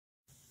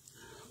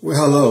Well,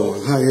 hello.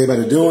 How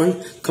everybody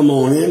doing? Come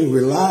on in.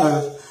 We're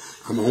live.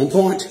 I'm on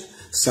point.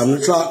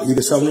 7 o'clock,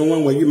 either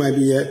 7:01 where you might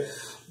be at.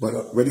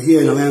 But right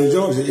here in Atlanta,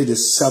 Georgia, it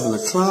is 7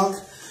 o'clock.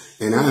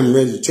 And I'm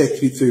ready to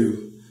take you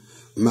through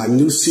my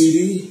new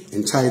CD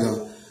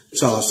entitled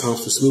Charles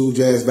Thompson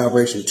Smoothjazz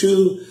Vibrations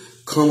 2.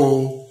 Come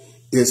on,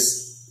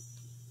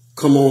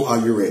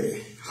 are you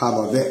ready? How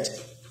about that?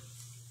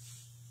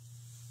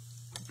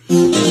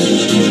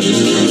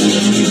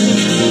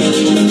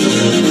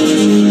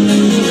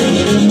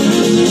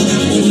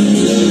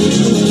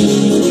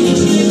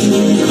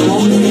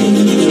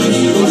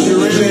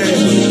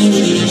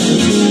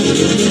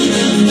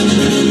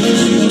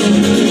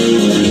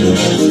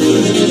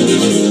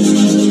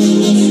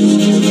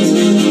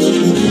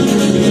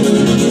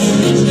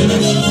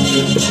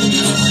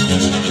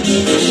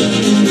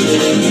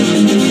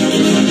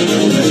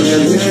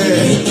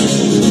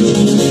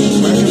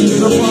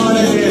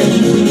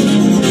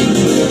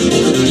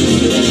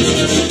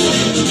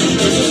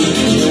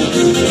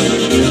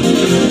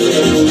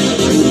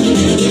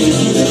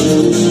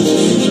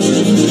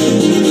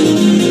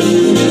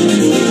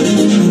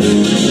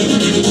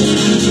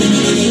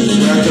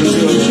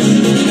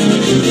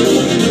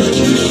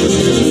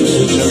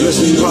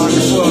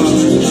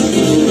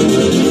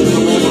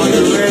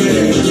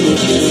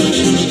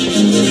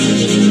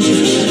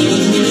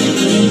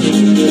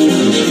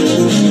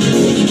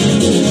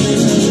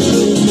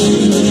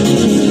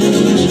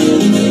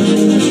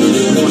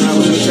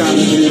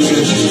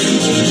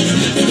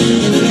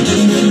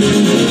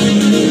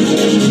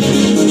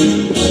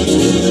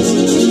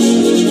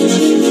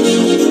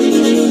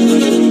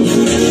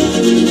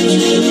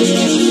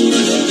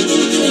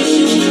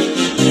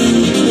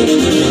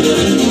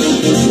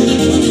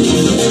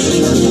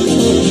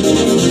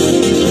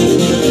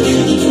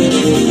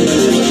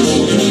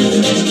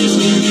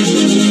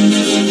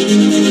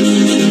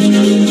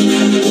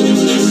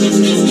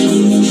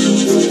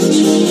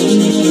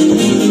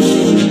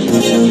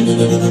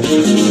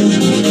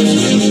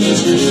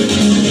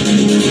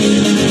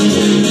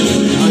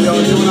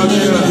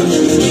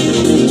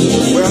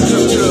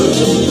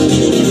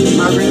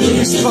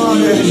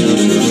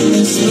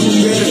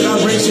 Smoothjazz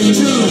Vibrations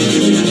 2.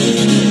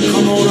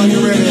 Come on, are you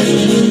ready?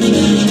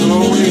 Come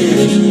on in.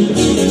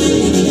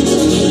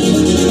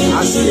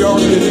 I see you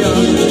already there.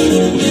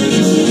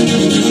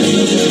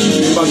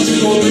 About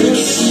 2 more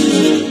minutes.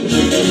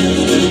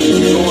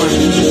 We're going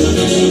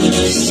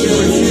to share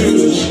with you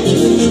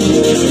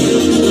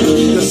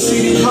the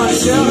CD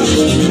concept.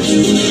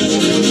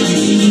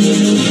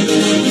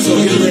 So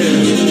get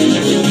ready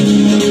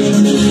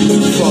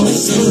for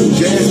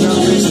Smoothjazz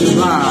Vibrations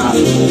Live.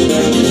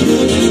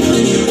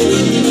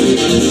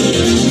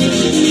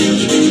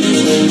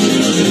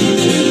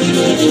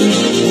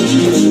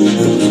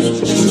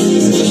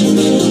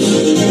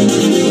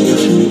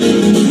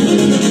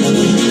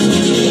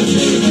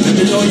 Let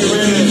me know you're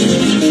ready.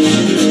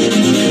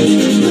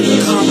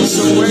 Come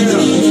somewhere.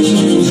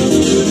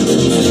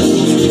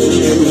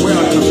 And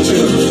welcome to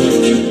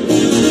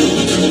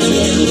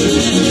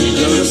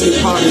the Listening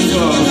Party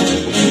Club.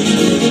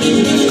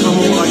 Come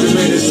on, are you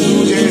ready?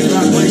 Smoothjazz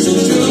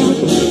Vibrations 2.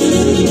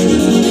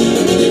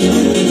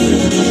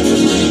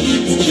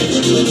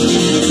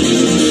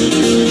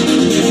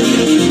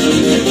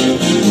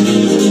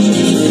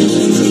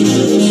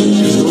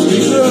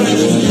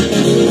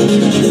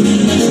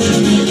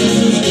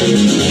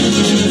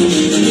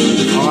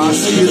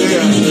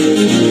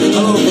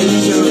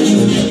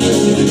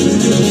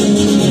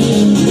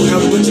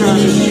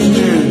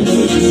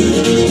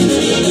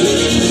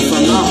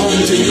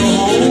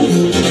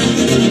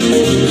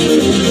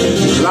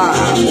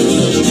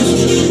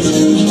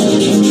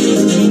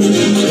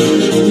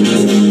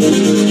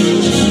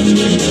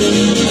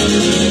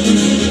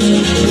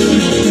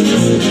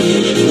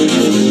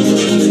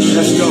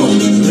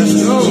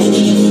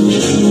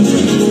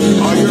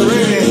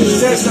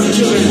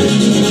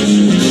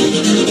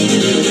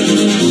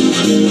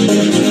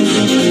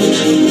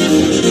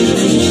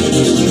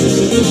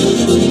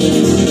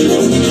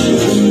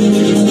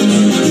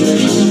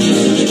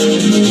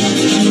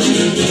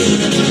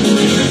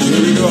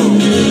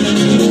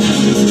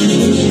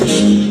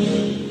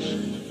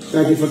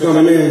 Thank you for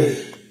coming in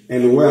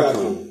and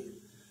welcome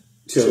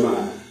to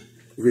my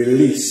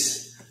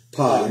release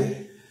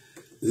party,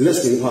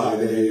 listening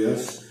party that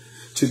is.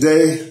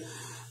 Today,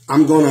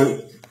 I'm going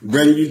to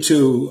bring you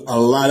to a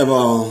lot of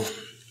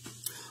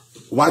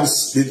why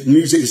the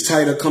music is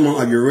titled, Come On,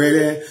 Are You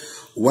Ready?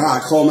 Why I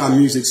call my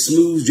music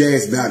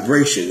Smoothjazz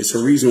Vibrations. It's a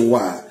reason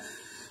why.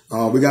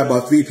 We got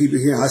about 3 people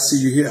here. I see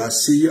you here. I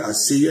see you. I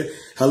see you.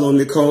 Hello,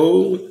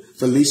 Nicole,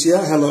 Felicia.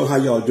 Hello, how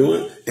y'all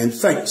doing? And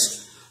thanks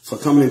for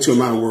coming into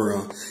my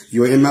world.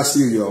 You're in my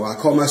studio. I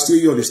call my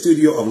studio the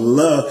studio of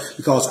love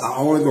because I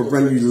only gonna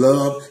bring you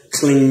love,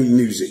 clean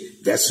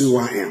music. That's who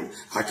I am.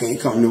 I can't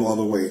come no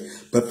other way.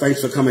 But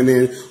thanks for coming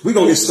in. We're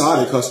gonna get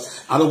started because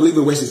I don't believe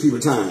in wasting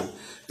people's time.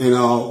 And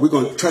we're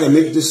gonna try to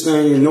make this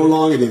thing no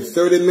longer than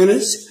 30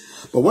 minutes.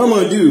 But what I'm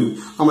gonna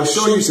do, I'm gonna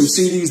show you some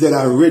CDs that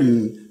I've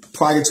written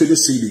prior to the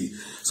CD.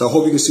 So I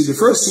hope you can see the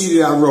first CD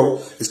that I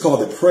wrote is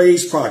called The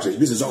Praise Project.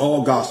 This is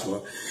all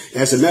gospel.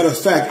 As a matter of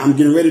fact, I'm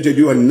getting ready to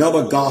do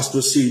another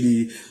gospel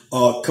CD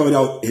coming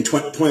out in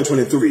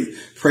 2023,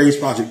 Praise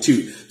Project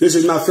 2. This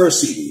is my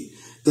first CD.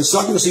 The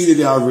second CD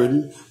that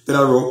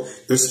I wrote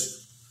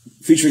is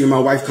featuring my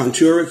wife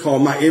Contura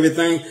called My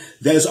Everything.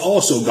 That is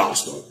also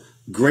gospel.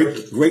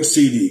 Great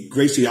CD.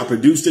 Great CD. I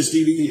produced this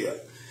CD here.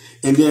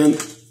 And then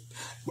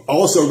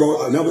also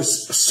wrote another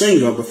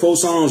single with 3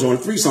 songs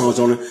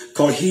on it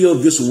called Heal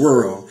This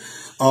World.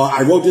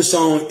 I wrote this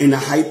song in the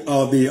height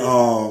of the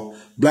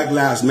Black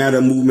Lives Matter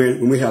movement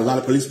when we had a lot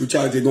of police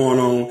brutality going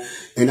on.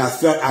 And I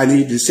felt I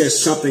needed to say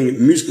something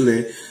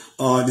musically.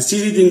 The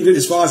CD didn't get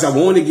as far as I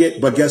wanted to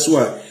get, but guess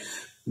what?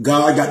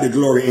 God got the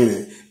glory in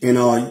it. And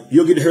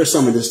you'll get to hear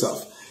some of this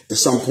stuff at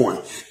some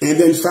point. And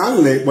then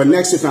finally, when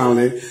I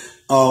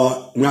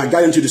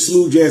got into the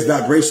smooth jazz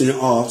vibration,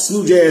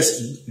 smooth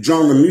jazz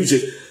genre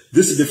music,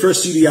 this is the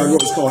first CD I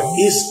wrote. It's called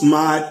It's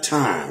My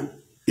Time.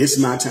 It's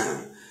My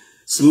Time.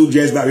 Smooth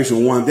Jazz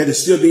Vibration 1. That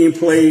is still being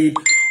played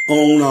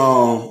on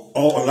a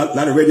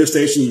lot of radio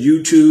stations,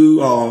 YouTube,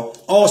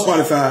 all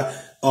Spotify,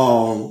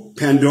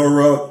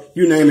 Pandora,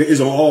 you name it, is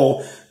on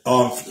all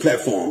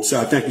platforms. So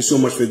I thank you so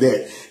much for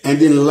that. And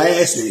then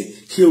lastly,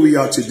 here we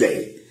are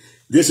today.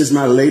 This is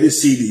my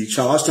latest CD,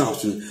 Charles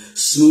Thompson,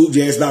 Smooth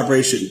Jazz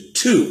Vibration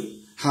 2.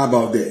 How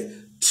about that?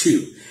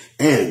 2.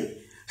 And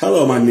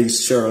hello, my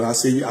niece Cheryl. I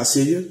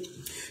see you.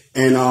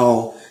 And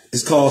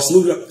it's called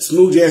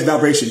Smooth Jazz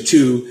Vibration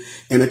 2.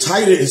 And the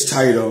title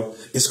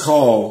is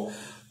called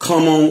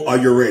Come On, Are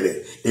You Ready?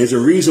 And there's a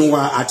reason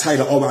why I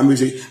title all my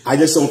music. I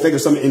just don't think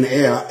of something in the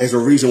air as a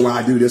reason why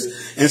I do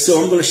this. And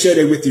so I'm going to share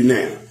that with you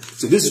now.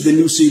 So this is the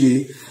new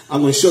CD.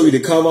 I'm going to show you the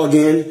cover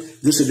again.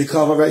 This is the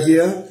cover right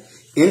here.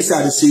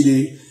 Inside the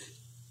CD,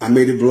 I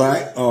made it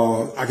black.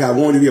 I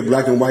wanted to be a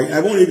black and white.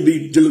 I wanted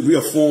it to look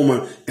real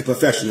formal and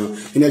professional.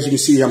 And as you can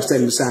see, I'm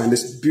standing beside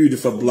this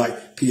beautiful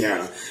black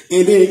piano.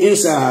 And then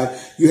inside,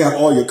 you have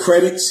all your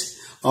credits.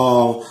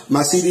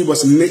 My CD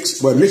was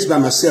mixed by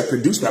myself,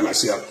 produced by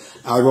myself.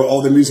 I wrote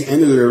all the music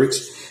and the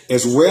lyrics,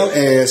 as well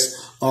as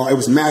it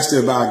was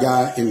mastered by a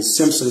guy in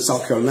Simpson,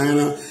 South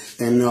Carolina,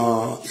 and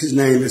his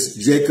name is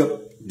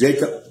Jacob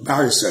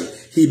Barrison.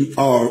 He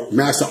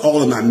mastered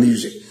all of my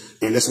music,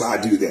 and that's why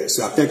I do that.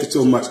 So I thank you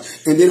so much.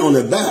 And then on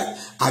the back,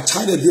 I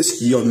titled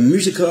this Your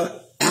Musical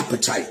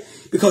Appetite,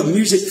 because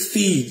music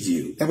feeds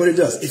you. That's what it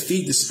does. It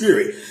feeds the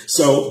spirit.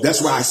 So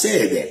that's why I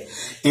said that.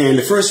 And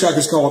the first track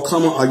is called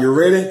Come On, Are You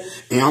Ready?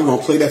 And I'm going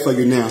to play that for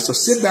you now. So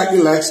sit back,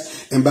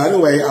 relax. And by the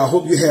way, I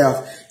hope you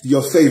have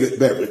your favorite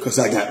beverage, because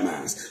I got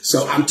mine.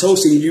 So I'm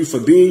toasting you for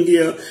being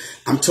here.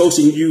 I'm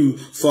toasting you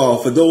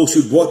for those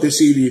who bought the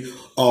CD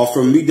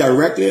from me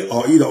directly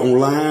or either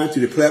online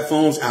to the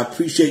platforms. I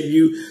appreciate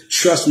you.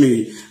 Trust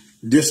me,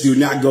 this do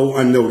not go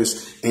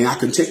unnoticed. And I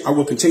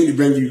will continue to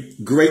bring you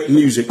great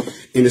music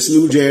in the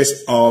smooth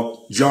jazz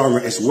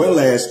genre, as well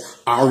as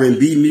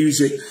R&B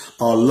music,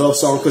 love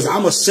song, because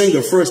I'm a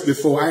singer first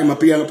before I am a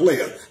piano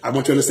player. I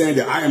want you to understand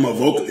that I am a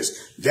vocalist.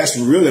 That's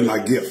really my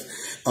gift.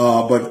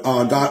 But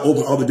God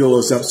opened other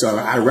doors up, so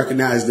I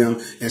recognize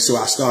them, and so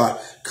I start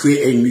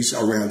creating music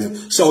around them.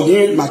 So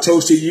again, my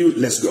toast to you,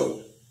 let's go.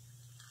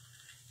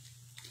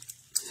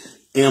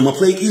 And I'm going to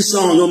play each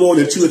song no more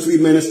than 2 or 3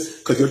 minutes,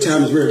 because your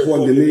time is very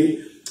important to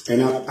me,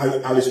 and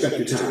I respect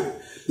your time.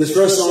 This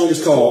first song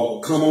is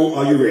called Come On,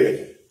 Are You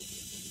Ready?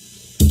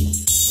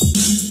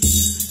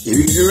 If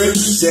you can hear it,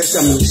 say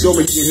something. Show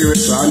me you can hear it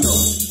so I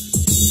know.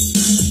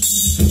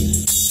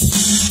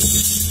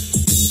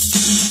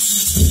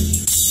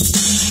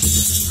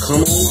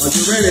 Come on, are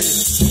you ready?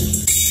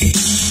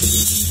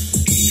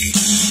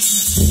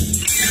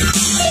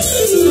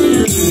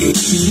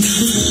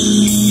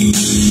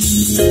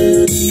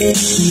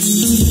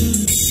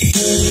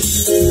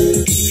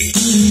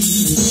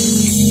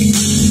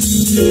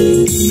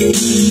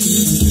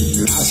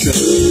 I said,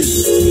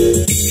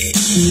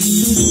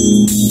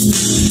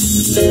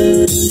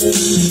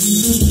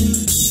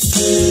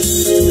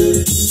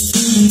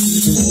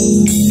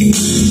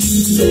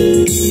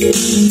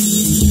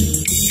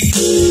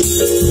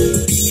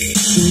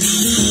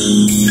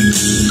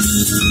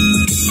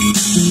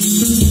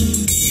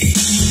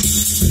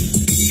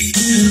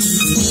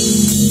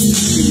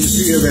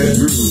 that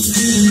groove.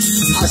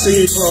 I see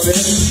you,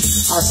 Claudette.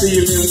 I see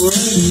you, Linwood.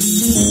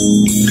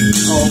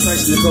 Oh,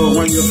 thanks, Nicole.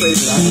 One of your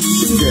favorites. I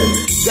appreciate that.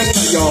 Guess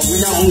what, y'all?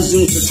 We're not on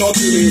Zoom, so talk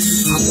to me.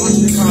 I'm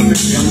watching the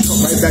comments, and I'm going to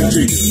talk right back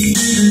to you.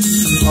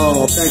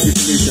 Oh, thank you,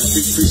 Felicia.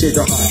 Appreciate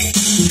the heart.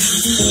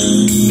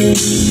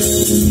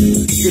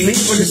 You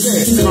mean what it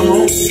says. Come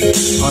on.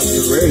 Are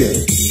you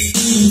ready?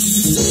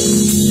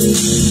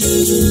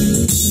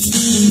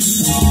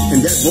 And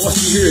that voice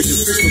you hear is the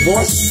official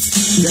voice.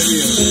 That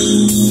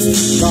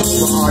is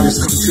gospel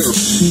artist Contura,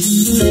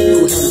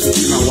 who happens to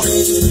be my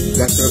wife.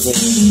 That's her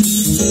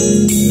voice.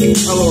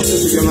 Hello,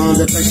 Sister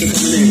Yolanda. Thanks for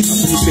coming in. I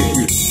appreciate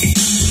you.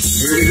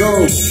 Here we go.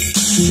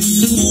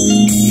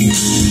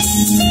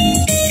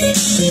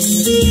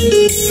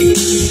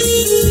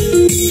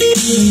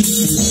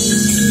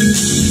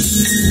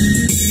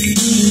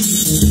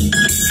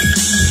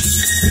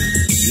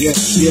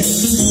 Yes,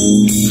 yes.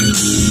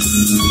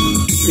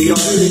 Can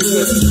y'all hear me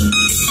good?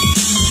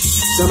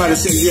 Somebody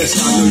said yes,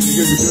 I know you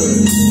hear me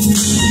good.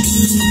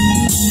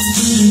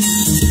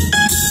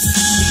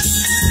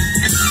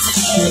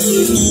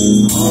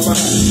 All right.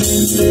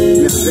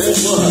 Now that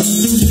was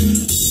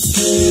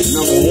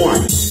number one.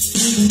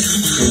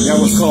 And that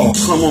was called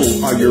Come On,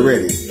 Are You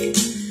Ready?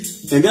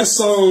 And that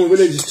song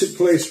really just took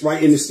place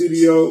right in the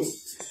studio.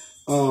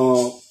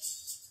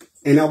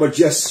 And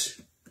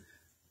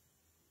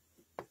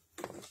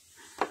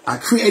I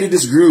created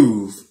this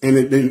groove, and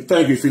then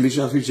thank you,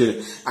 Felicia, I appreciate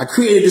it. I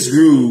created this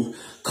groove,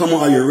 Come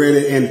On, Are You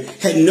Ready? And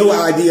had no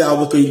idea I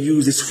was going to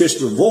use this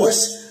crystal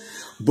voice.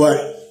 But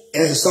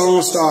as the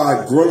song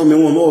started growing on me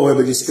more and more, it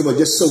was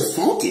just so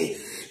funky.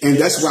 And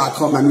that's why I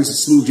call my music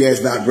Smooth Jazz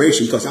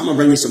Vibration, because I'm going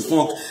to bring you some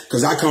funk,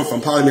 because I come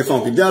from Polymere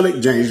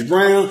Funkadelic, James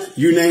Brown,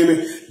 you name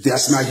it,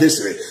 that's my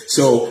history.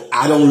 So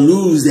I don't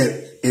lose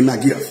that in my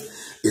gift.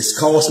 It's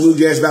called Smooth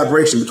Jazz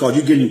Vibration because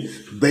you're getting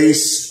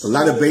bass, a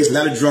lot of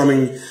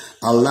drumming,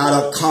 a lot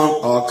of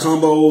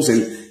combos,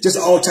 and just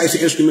all types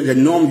of instruments that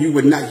normally you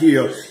would not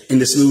hear in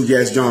the smooth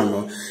jazz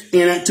genre.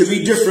 And to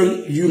be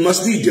different, you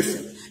must be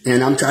different.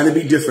 And I'm trying to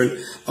be different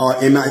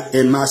in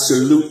my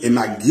salute, in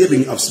my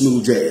giving of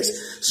smooth jazz.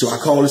 So I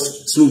call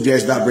this Smooth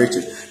Jazz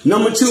Vibrations.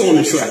 Number 2 on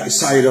the track is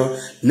titled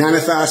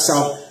 95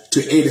 South to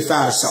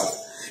 85 South.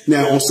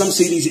 Now, on some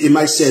CDs, it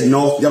might say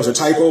North. That was a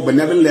typo, but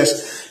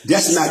nevertheless,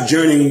 that's not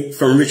journeying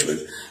from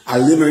Richmond. I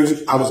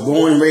was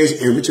born and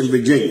raised in Richmond,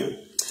 Virginia.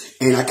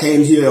 And I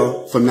came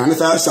here from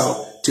 95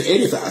 South to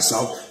 85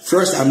 South.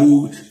 First, I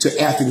moved to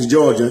Athens,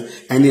 Georgia,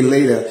 and then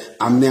later,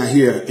 I'm now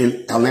here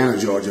in Atlanta,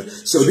 Georgia.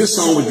 So this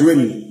song was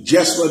written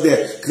just for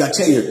that. Because I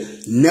tell you,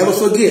 never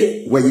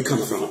forget where you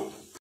come from.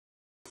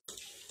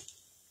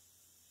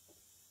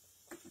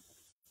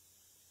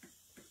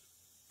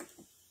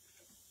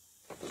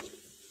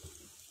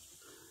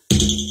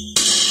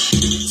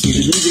 See,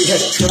 the music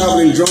has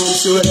traveling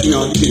drums to it. You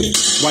know,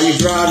 while you're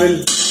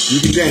driving, you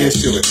can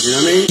dance to it. You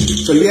know what I mean?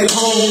 So you're at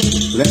home,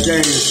 let's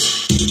dance.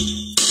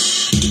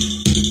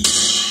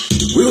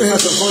 We're going to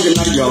have some fun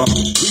tonight, y'all.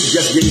 We're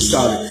just getting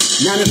started.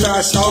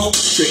 95 South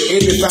to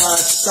 85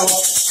 South.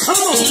 Come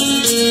on!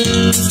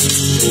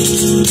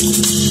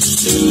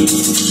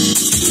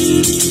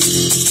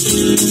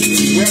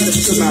 Welcome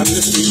to my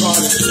listening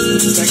party.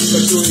 Thanks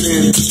for tuning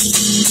in.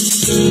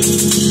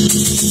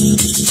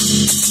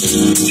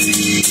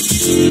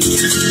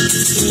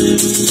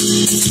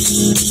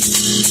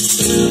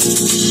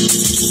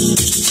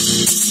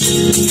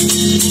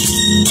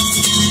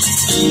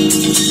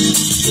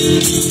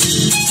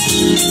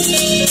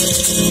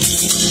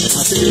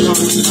 I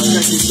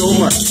thank you so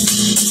much.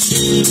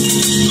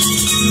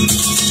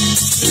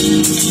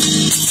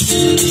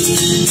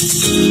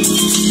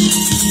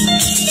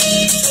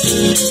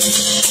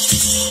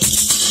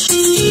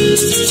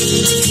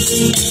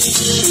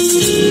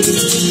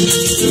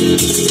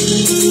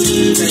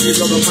 Thank you,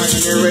 Brother Mike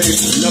and Ray.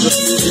 Another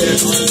smooth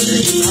jazz artist.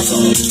 Thank you,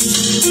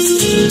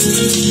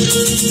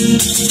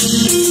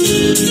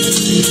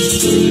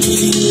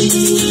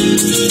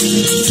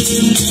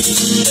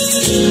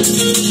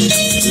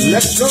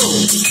 let's go.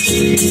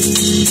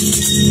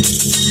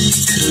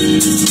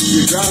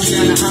 You're driving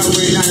down the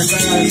highway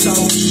 95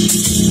 South.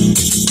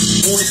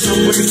 Going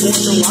somewhere,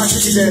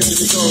 watching you dance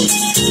because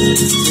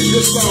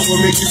this song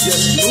will make you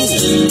just move.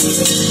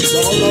 It's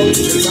all over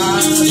the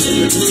vibe and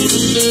the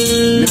groove.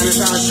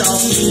 95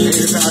 South,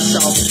 85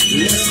 South.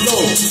 Let's go.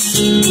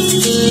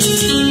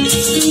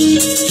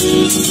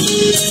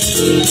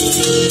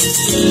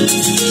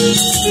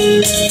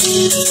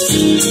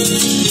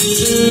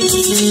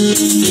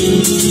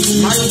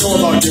 Might know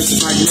about this,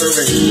 Mike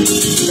Murray.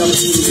 Another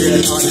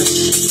smooth artist.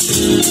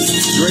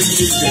 Great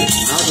music.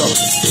 I'll go.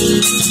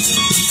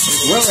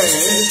 Well,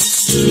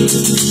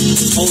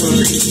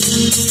 only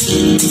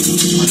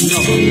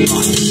another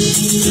artist.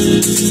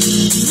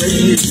 Great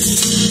music.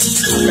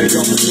 I thank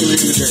y'all for tuning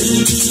in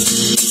today.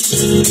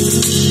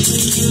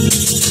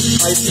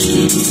 How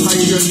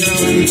you doing,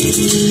 Carolyn?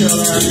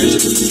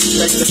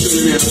 Thanks for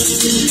tuning in.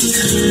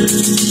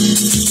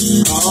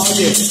 Oh,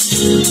 yeah.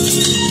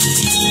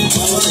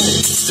 All right.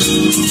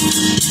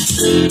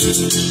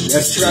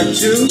 That's track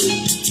 2.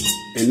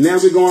 And now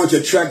we're going to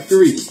track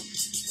 3.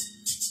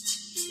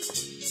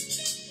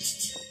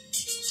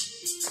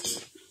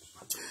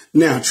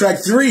 Now,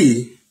 track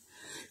 3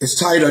 is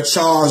titled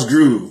Charles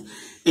Groove.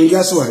 And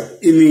guess what?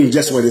 It means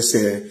just what it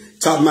said.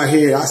 Top of my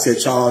head, I said,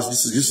 Charles,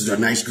 this is a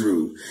nice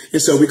groove.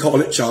 And so we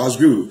call it Charles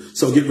Groove.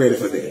 So get ready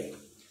for that.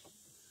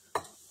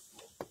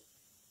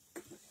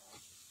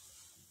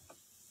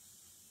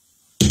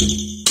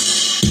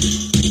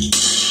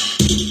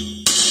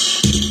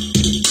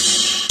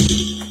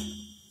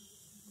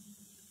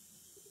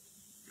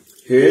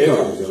 Here it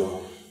comes,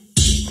 y'all.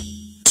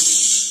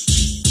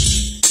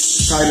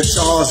 Titled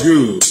Charles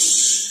Groove.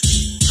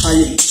 How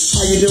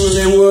you doing,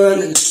 Linwood?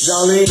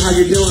 Darlene, how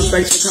you doing?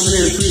 Thanks for coming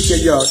in.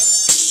 Appreciate y'all.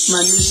 My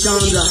new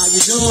Chandra, how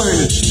you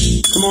doing?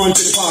 Come on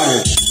to the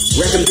party.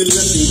 Welcome to the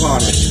listening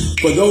party.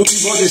 For those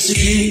who bought the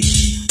CD,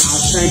 I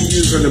thank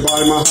you from the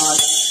bottom of my heart.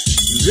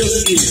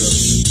 This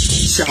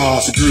is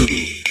Charles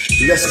Groove.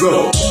 Let's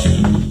go.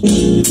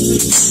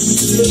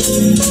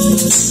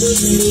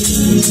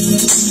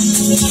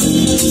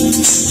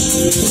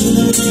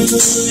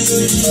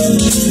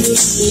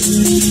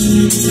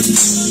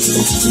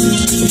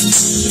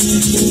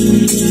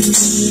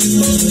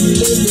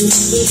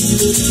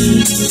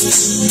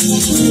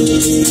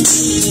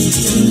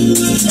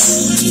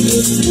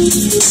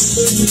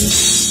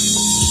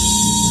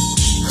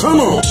 Come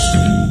on.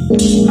 I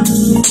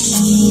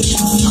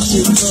see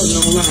my cousin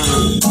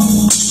online.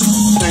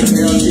 Thank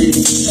you, LG.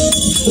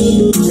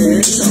 Yeah,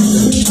 it's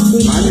something.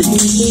 I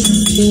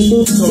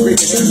need. So great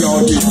to have y'all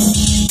here.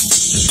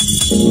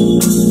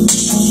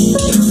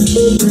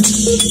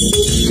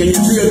 Can you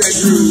feel that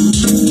groove?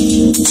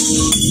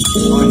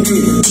 Again, on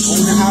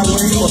the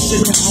highway or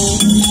sitting at home,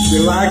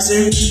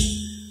 relaxing.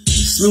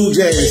 Smooth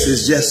jazz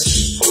is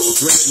just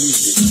great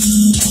music.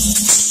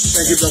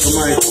 Thank you, Brother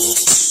Mike.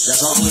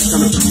 That's all that's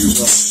coming from you,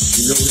 bro.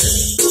 You know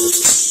that.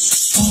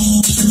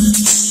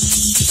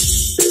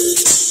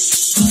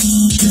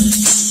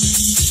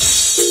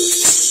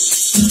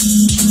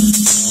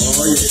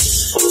 Oh,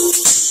 yes.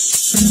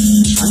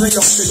 I know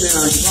y'all sitting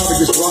down, you probably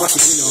just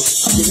rocking, you know.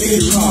 You make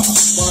it rock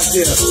right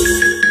there.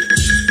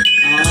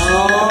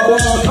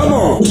 Oh, come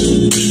on.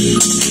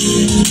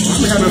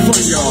 I'm having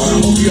fun, y'all.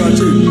 I hope you are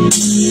too.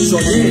 So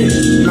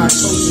again, not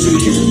close to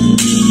you.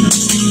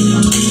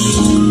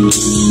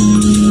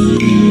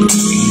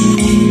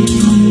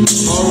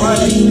 All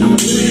right, I'm going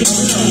to leave it.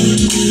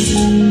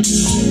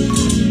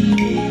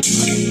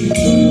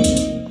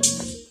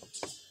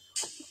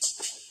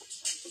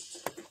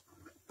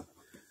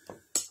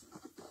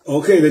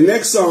 Okay, the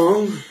next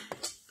song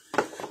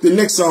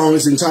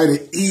is entitled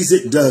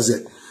Easy Does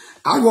It.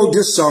 I wrote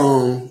this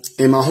song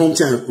in my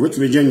hometown,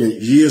 Richmond, Virginia,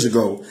 years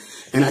ago,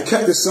 and I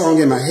kept this song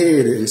in my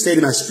head and it stayed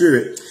in my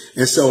spirit,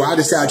 and so I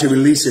decided to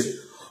release it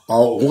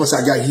once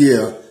I got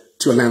here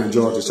to Atlanta,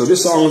 Georgia. So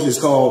this song is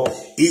called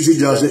Easy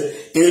Does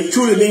It, and it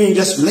truly means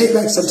just lay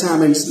back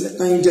sometime and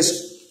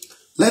just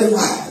let it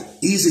ride.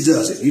 Easy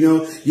does it, you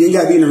know. You ain't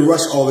got to be in a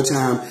rush all the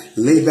time.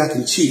 Lay back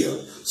and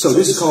chill. So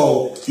this is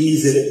called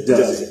Easy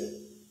Does It.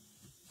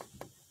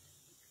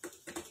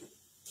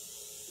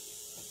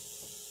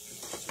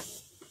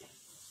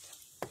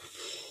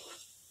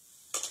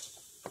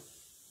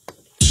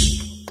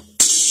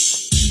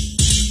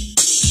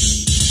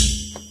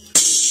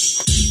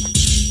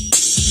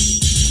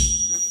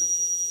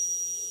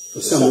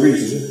 For some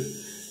reason,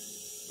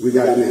 we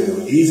got it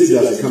now. Easy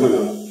Does It coming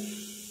up.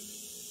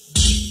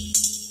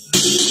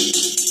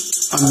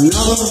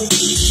 Another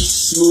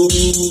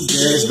smooth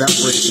jazz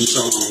vibration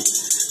song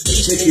that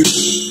take you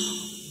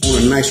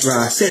on a nice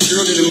ride. Set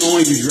early in the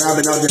morning, you're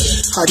driving out there.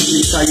 How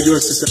you doing,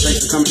 sister?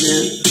 Thanks for coming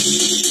in.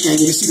 And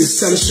you see the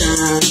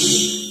sunshine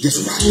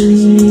just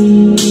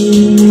rising.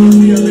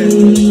 Feel that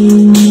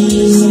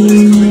the sun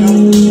is coming up.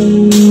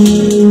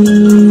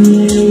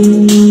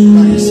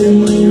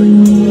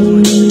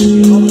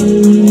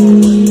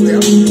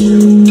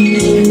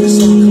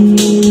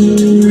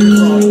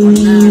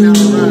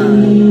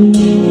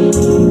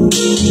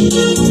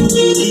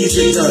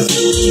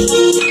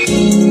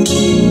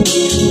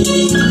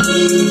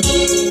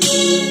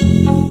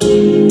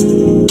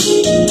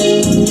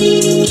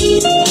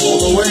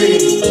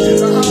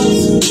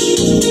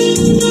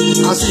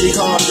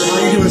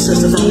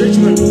 Sister from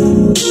Richmond,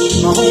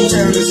 my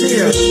hometown is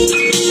here,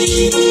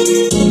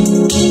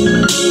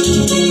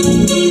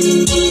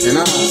 and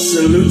I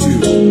salute you.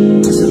 I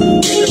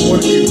salute every one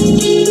of you.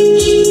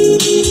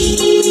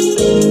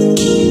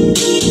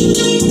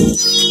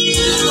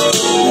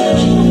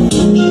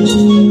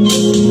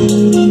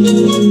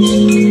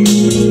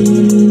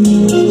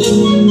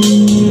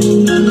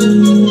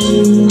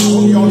 I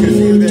hope y'all can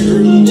feel that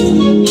groove.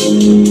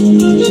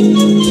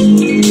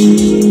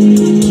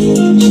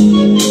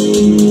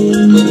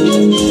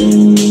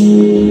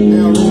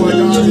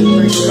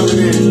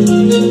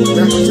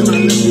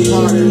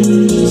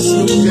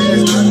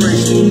 Smoothjazz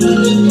Vibrations.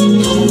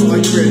 Come on,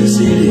 like you're ready,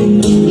 CD.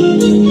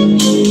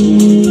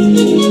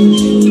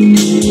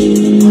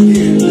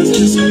 Again, listen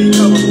to CD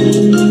cover.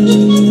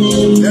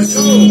 Let's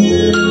go.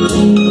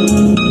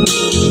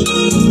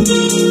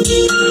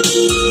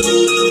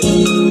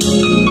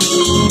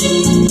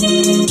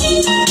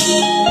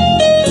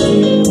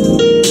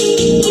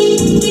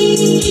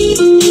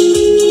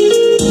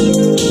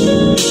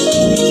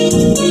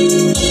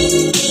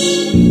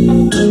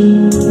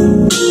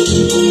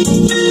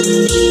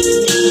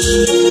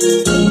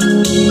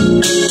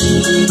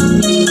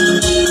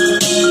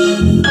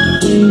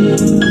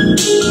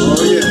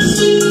 Oh yes.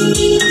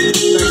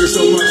 Thank you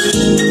so much.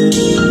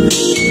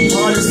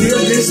 Party's here,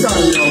 get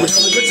started, y'all. We're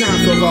having a good time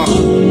so far.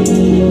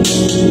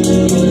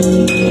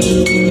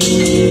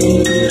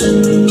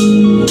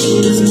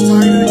 This is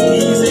titled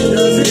Easy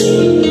Does It.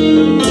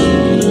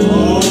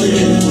 Oh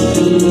yeah.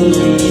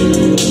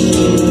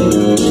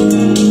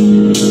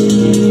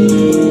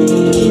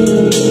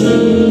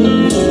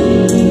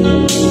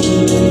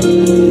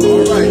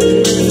 All right,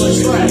 ready for a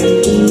track.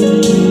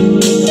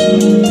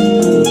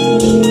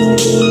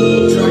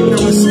 Track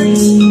number 6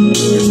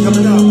 is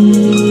coming up.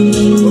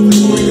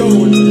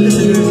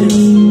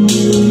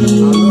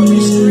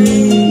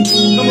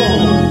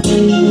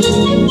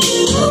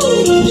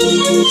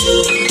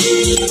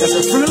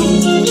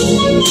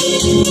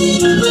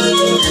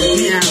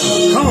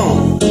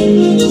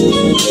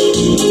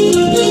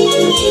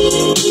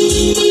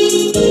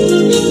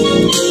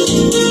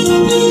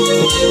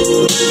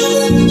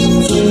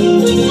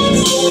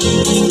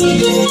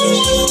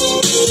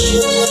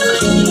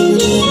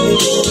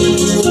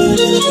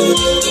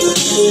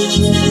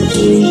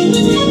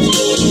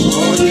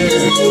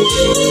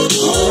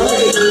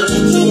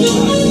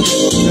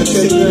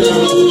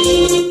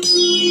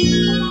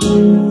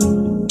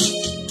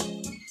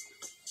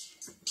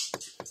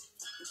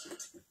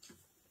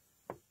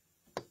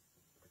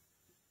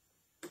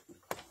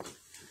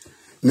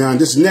 Now,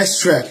 this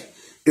next track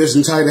is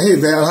entitled, hey,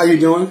 Val, how you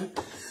doing?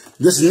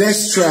 This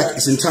next track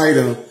is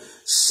entitled,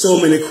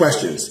 So Many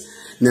Questions.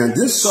 Now,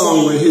 this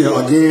song right here,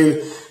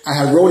 again, I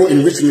had wrote it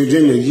in Richmond,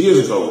 Virginia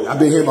years ago. I've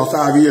been here about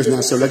 5 years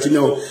now, so let you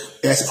know,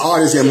 as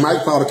artists, and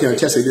Mike probably can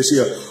attest to this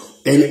year,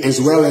 and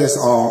as well as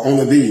on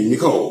the beat,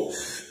 Nicole.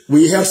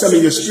 When you have something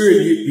in your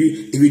spirit,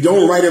 if you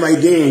don't write it right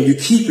then, you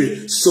keep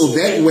it so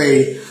that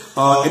way,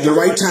 at the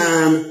right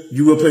time,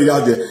 you will put it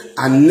out there.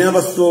 I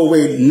never throw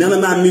away none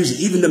of my music,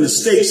 even the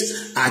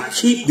mistakes. I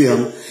keep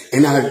them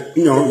and I,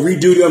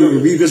 redo them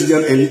and revisit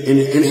them and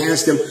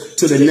enhance them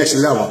to the next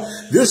level.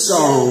 This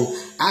song,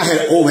 I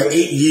had over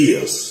 8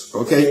 years,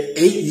 okay?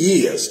 8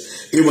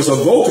 years. It was a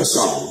vocal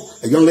song.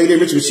 A young lady in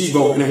Richmond, she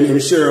wrote, and her name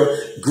is Cheryl,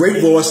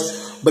 great voice.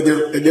 But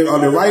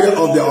the writer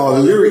of the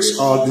lyrics,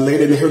 the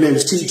lady, her name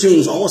is T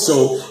Tunes,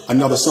 also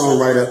another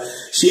songwriter.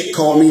 She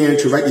called me in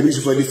to write the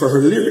music for her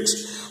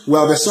lyrics.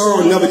 Well, the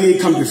song never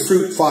did come to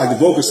fruit as far as the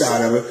vocal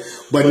side of it.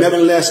 But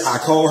nevertheless, I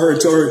called her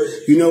and told her,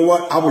 you know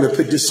what? I want to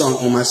put this song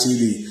on my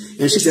CD.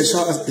 And she said,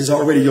 Charles, it's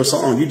already your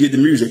song. You did the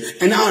music.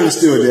 And I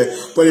understood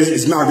that. But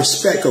it's my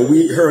respect because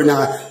her and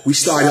I, we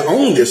started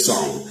on this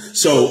song.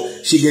 So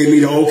she gave me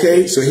the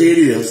okay. So here it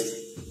is.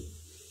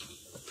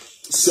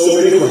 So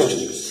many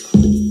questions.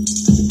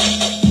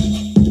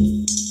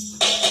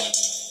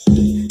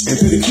 And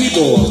to the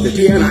keyboard, the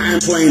piano, I'm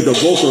playing the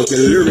vocals, the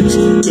lyrics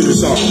to the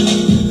song.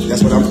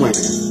 That's what I'm playing.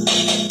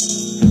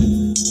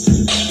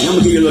 And I'm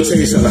going to give you a little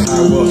taste of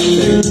how it was,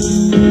 okay?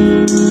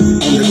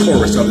 On the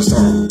chorus of the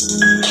song.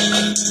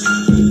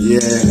 Yeah.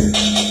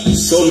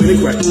 So many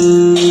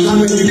questions. How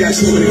many of you got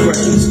so many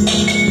questions?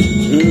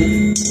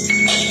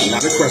 A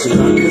lot of questions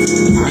on this.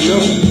 I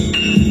know.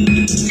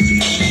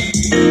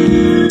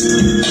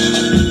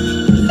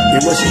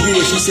 And what she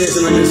did, she said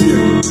something like this here.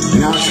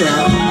 And I'll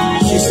try.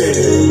 She said,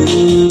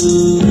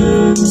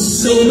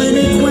 so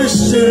many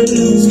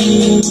questions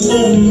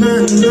on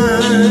my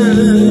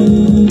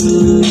mind.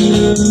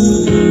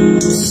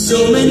 So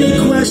many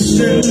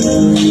questions,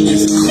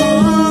 it's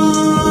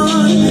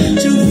hard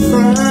to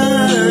find.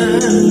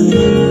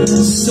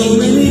 So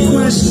many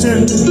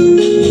questions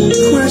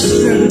on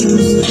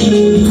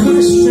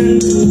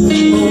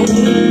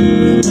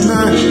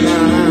my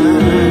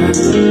mind.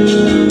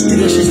 And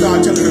then she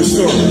started telling her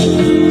story.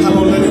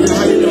 Hello, ladies,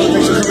 how you doing?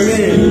 Thanks for coming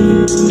in.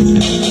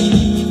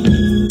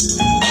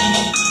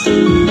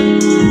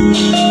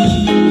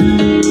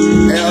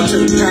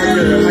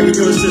 How you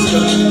doing,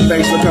 sister?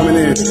 Thanks for coming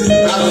in.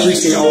 I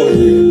appreciate all of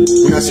you.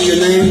 When I see your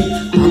name,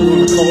 I'm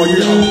going to call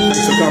you out.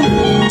 Thanks for coming.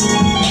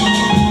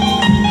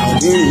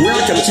 Again,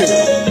 welcome to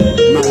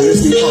my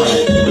listening party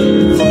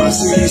for my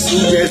CD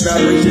Smoothjazz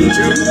Vibrations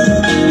too.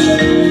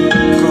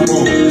 Come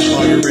on,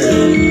 are you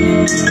ready?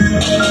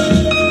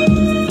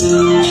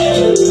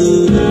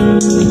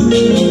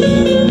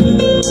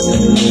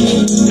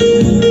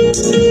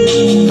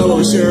 Hello,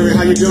 Sherry.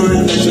 How you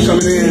doing? Thanks for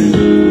coming in.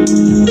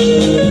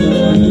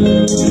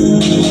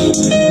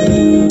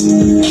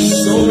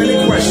 So many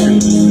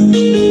questions.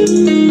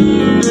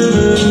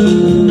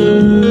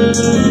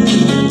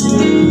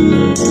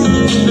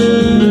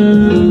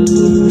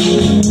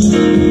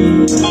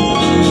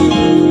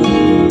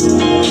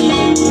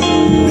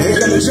 Ain't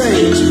gonna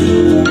change.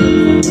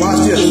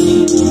 Watch this.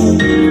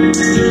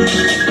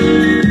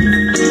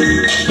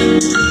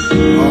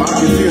 Oh, I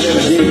can feel that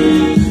again.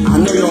 I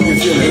know y'all can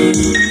feel it.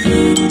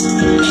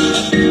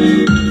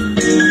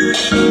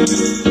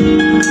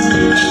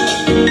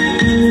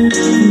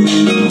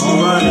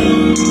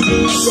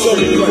 So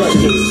many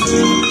questions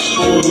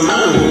on my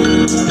mind.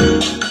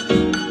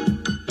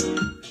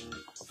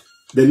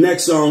 The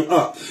next song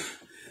up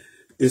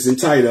is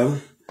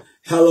entitled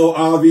Hello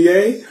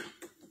RVA.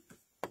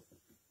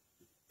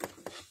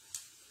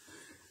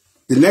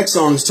 The next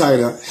song is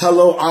titled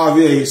Hello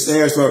RVA,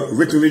 stands for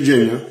Richmond,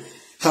 Virginia.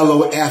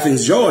 Hello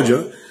Athens,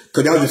 Georgia,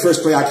 because that was the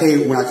first place I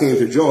came when I came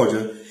to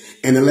Georgia,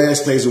 and the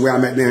last place is where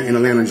I'm at now in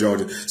Atlanta,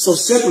 Georgia. So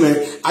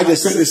I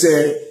just simply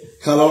said,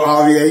 hello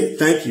RVA,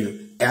 thank you.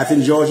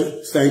 Athens,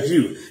 Georgia, thank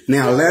you.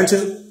 Now Atlanta,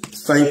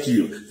 thank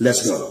you.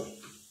 Let's go.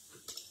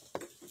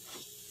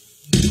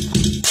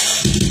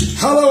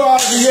 Hello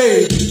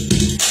RVA,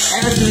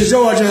 Athens,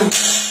 Georgia,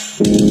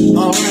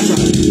 Atlanta,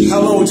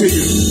 hello to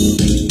you.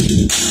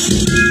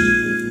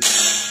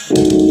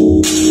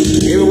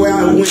 Everywhere I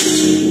went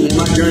on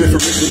my journey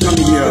from Richmond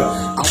coming here,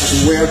 I was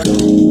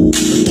welcomed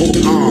with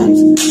open arms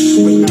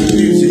with my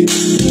music.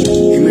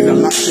 It meant a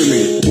lot to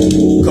me.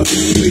 Because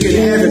people get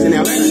Athens in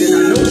Atlanta, did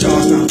not know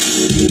Charleston.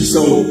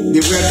 So they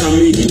welcome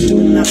me with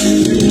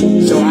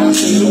nothing. So I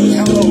said,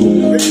 hello,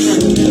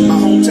 Richmond, my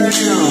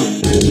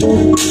hometown.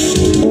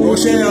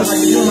 Rochelle, how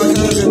you doing, my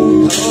cousin?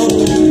 Hello,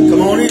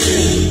 come on in.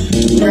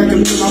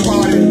 Welcome to my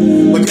party.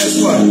 But guess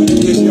what?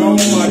 It's your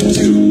party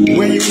too.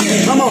 Where you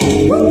at? Come on.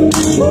 Woo.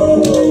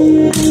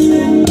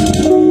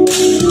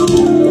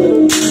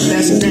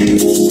 Let's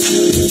dance.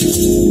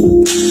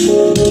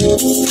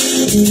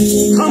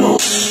 Come on.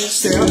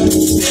 Step,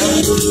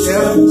 step,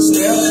 step,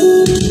 step.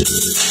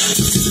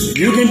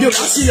 You can do it. I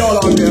see y'all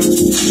out there.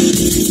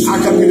 I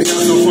come here to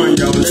have some fun,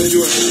 y'all. Let's do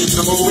it.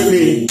 Come on with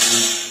me.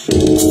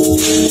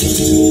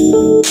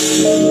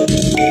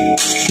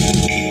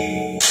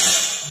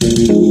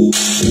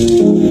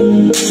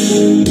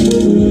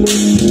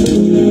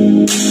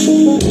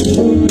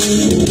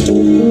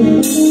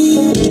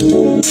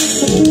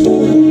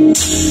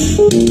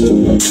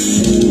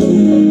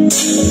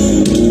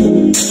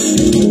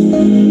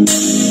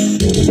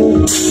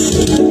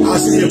 I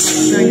see you.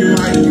 Thank you,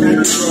 Mike.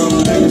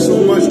 Thank you so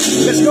much.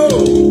 Let's go.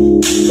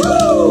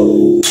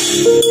 Woo!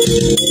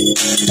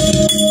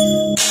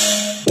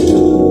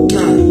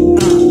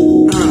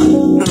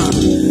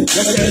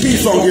 That's that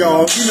P-Funk,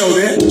 y'all. You know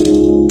that.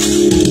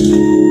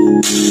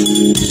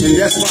 And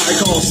that's why I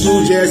call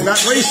Smoothjazz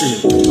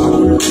Vibrations. I'm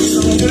going to bring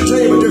something to the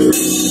table different.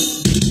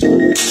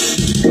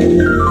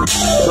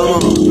 Come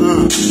on.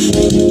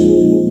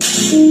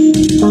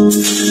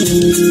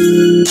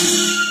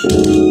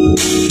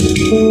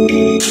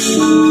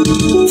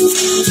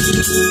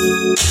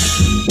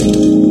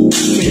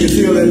 Can you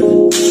feel it?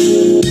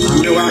 I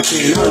know I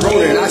can. I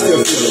wrote it. I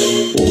still feel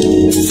it.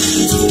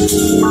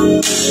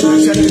 Now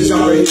check this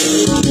out right here.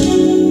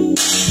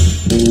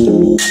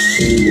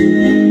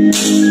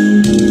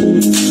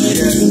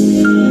 Yes.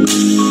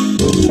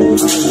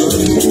 I love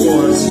these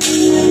boys.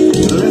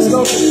 Let's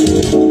go.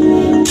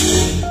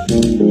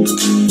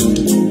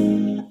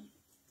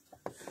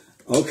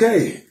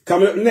 Okay,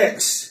 coming up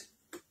next.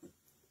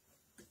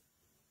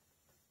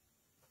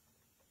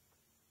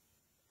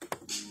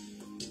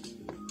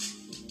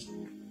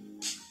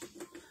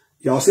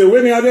 Y'all still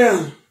with me out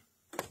there?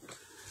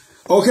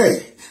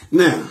 Okay,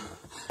 now,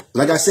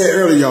 like I said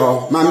earlier,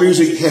 y'all, my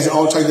music has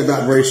all types of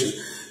vibration.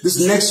 This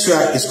next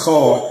track is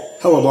called,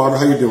 hello Barbara,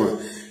 how you doing?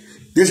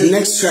 This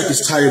next track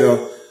is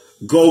titled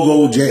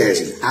Go-Go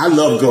Jazz. I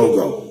love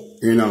go-go,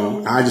 you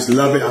know, I just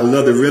love it. I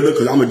love the rhythm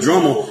because I'm a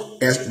drummer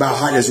by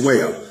heart as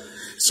well.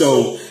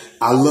 So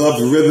I love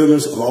the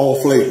rhythms of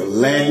all flavor,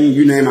 Latin,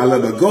 you name it, I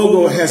love it.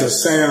 Go-go has a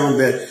sound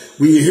that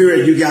when you hear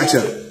it, you got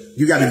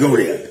to go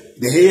there.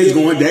 The head's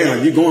going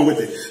down. You're going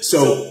with it.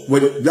 So,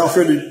 without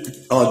further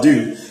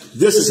ado,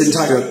 this is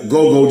entitled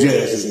Go-Go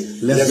Jazz.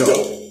 Let's go.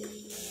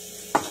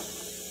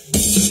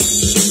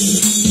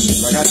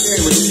 Like I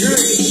said, when you hear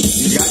it,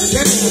 you got to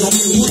dance. Don't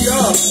be who you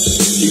are.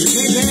 If you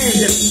can't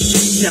dance,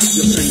 just snap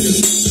your fingers.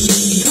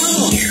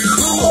 Come on.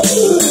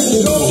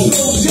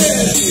 Go-Go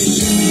Jazz.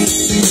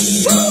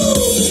 Woo!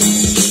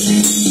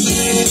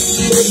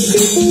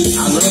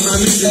 I love my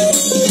music.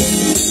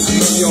 I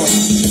love y'all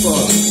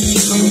for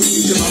coming with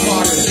me to my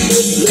party.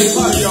 Let's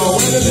party, y'all.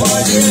 Where the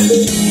party at?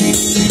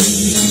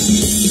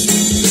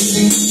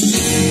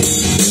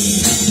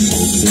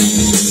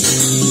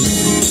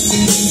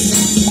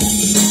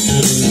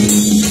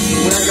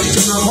 Welcome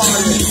to my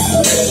party.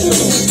 Let's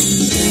go.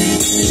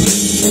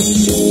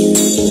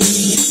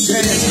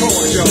 Jazz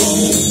chords, y'all.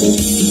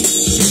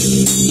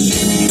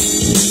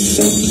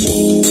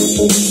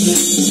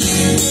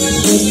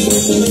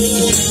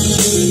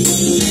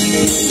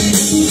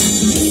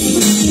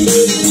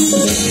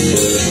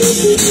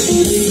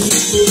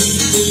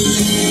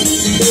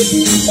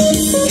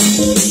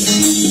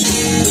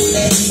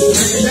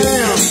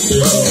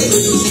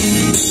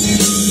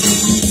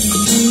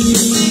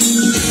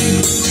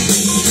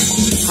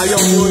 How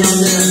y'all doing out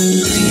there?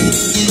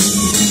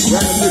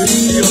 Right to the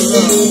feel of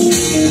love.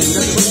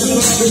 Let's put the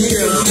love in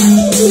here.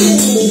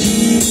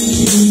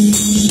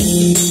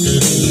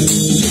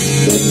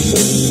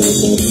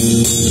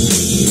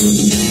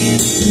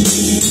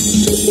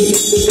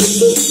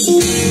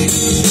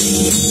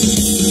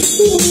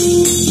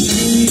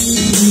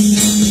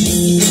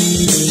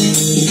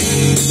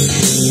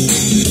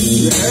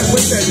 Yeah,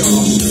 what's that,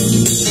 y'all?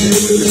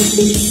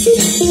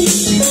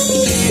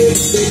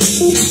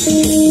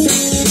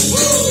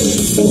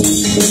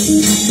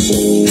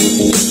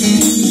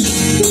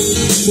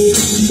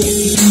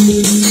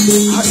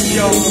 I see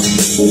y'all.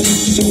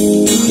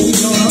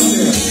 Out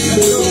there.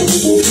 Let's go.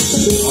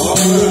 All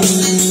right.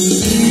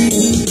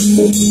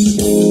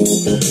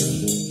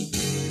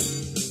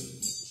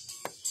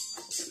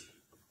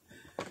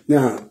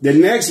 Now, the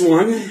next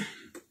one.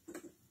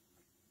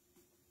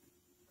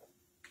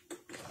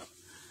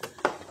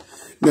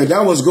 Now,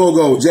 that was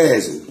Go-Go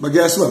Jazzing. But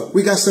guess what?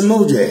 We got some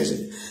more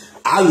jazzing.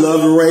 I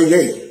love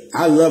reggae.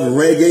 I love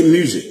reggae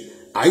music.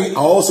 I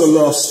also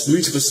love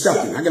reaching for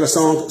stepping. I got a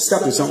song,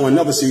 Stepping, something on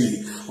another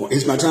CD, on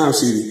It's My Time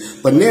CD.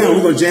 But now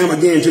we're going to jam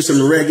again to some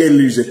reggae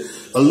music.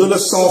 A little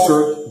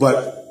softer,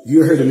 but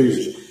you heard the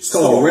music. It's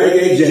called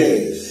Reggae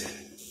Jazz.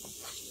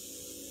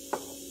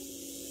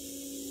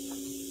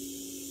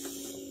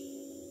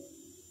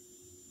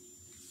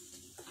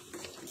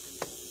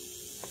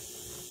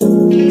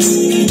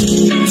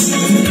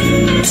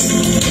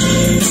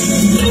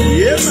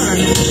 Yeah, man.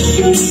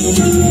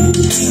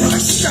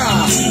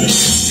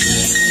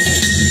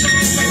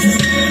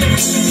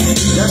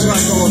 That's what I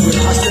call it. I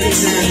stay in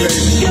there, baby.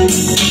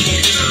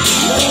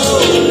 Oh,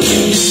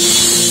 yeah.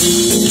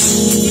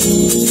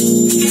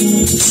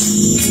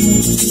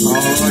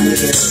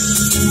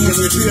 Can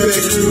you feel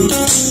that groove?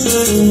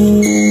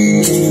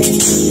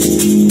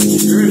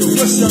 You heard the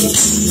whistle,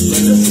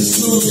 but this is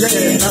smooth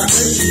jazz. I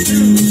take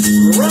you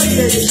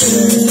reggae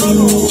jazz. Come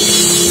on.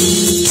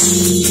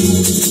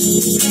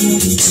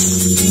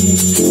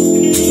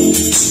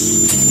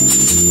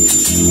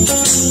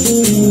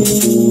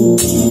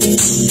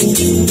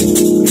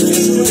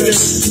 Let's do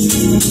this.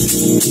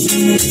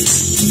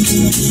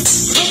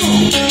 Come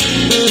on.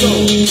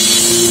 Go.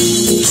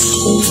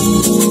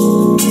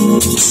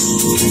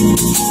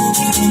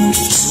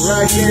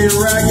 Welcome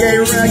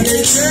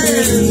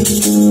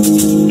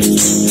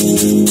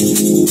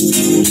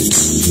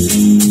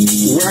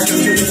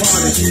to the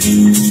party.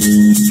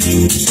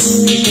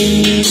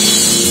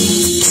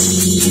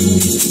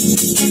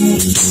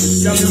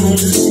 Something on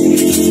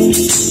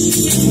this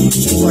CD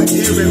for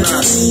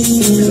everybody.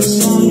 It's a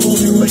song on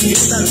here for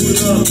anybody who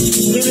loves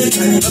any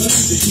type of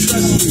music.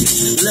 Trust me.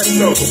 Let's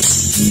go.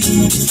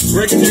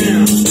 Break it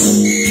down.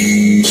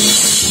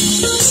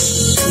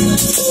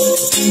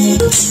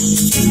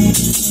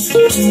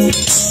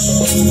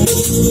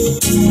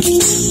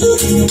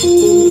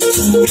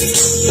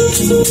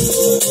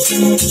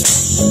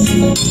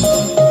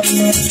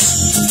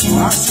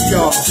 I see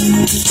y'all.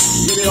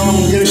 Get it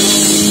on, get it on.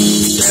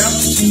 Step,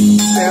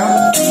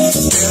 step,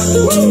 step.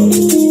 Woo.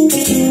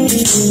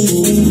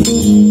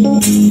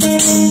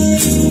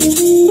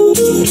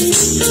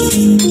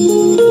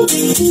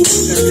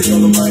 There we go,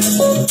 the mic. I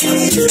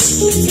see it.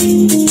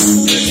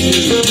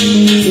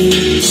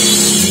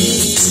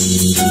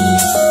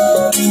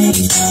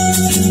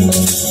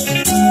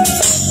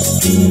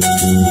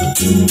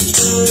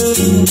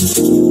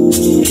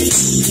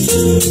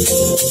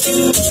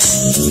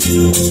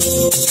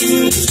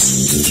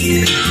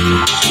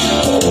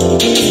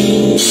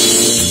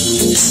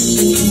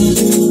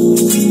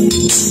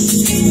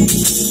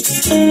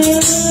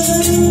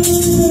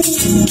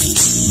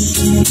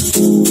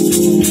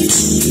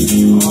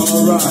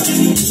 All right.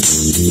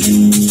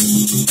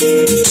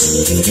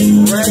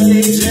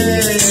 Reggae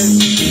jazz.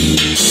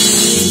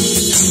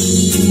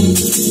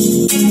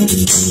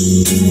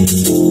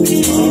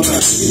 All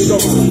right, keep it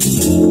going.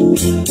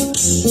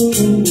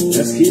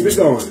 Let's keep it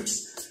going.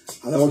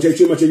 I don't want to take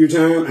too much of your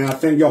time, and I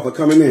thank y'all for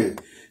coming in.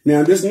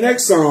 Now, this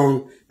next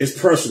song is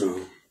personal.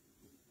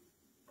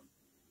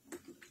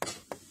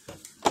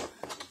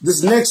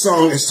 This next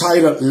song is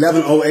titled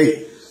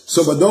 1108.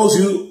 So for those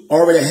who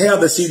already have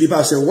the CD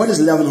box, say, what is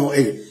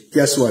 1108?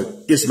 Guess what?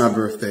 It's my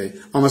birthday.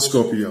 I'm a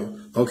Scorpio.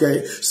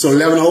 Okay? So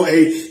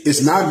 1108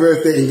 is my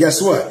birthday, and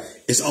guess what?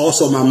 It's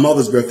also my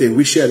mother's birthday.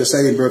 We share the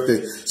same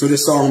birthday. So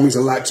this song means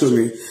a lot to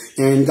me.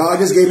 And God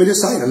just gave me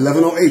this title,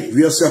 1108.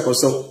 Real simple.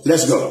 So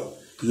let's go.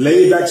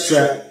 Laid back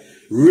track,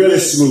 really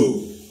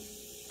smooth.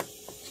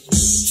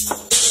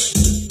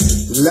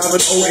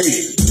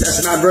 1108.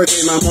 That's my birthday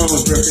and my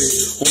mom's birthday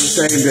on the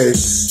same day.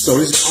 So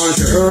this is honor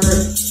to her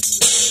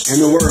and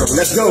the world.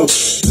 Let's go.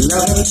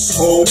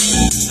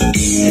 1108.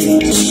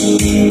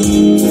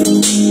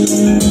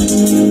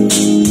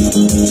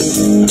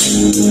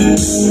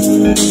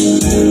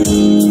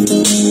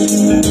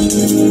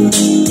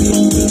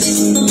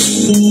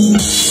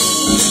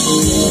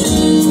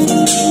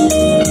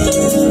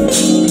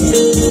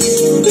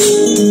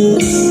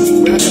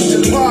 Welcome to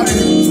the party.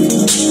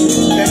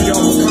 Thank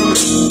y'all for coming.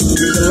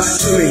 Means a lot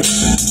to me.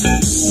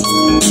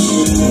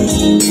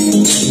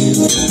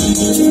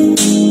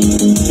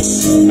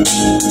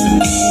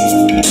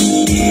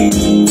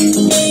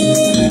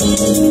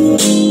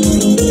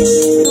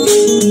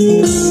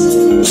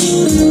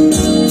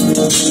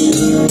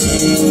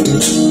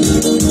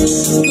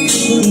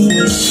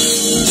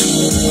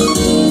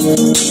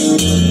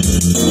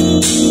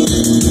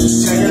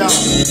 Check it out.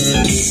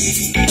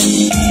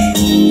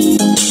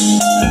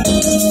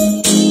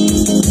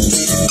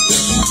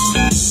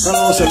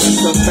 Hello,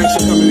 Sylvester. Thanks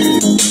for coming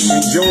in.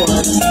 Enjoy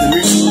the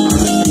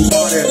music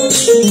party.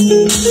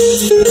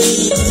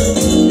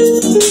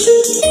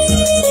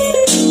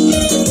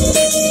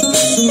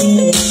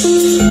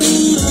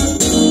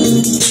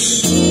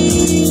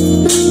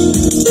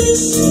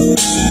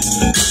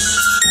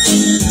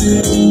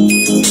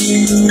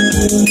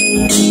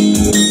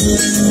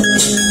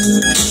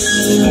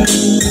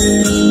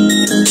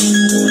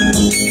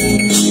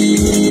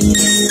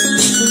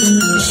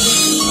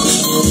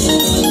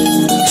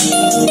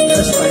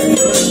 That's right. Thanks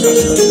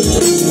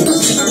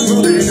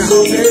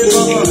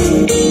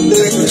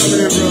for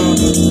coming in, bro.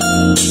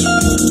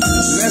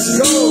 Let's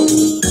go.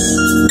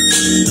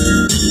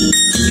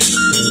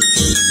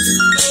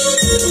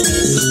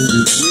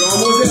 We're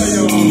almost there,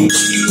 y'all.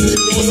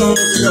 We're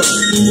almost to go.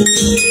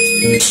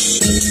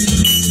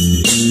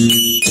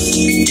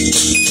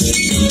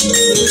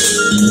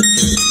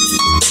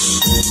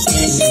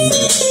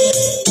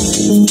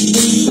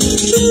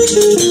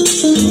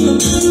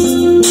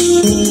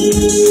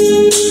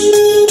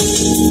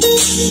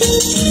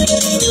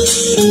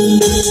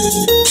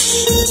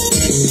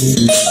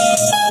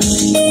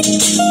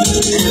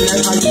 And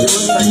that's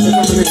how you do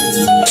it.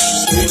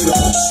 Thanks for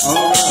coming in.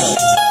 All right.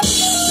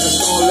 Let's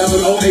go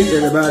 1108,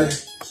 everybody.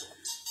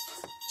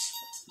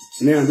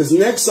 Now, this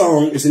next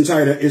song is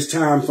entitled, It's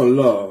Time for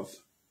Love.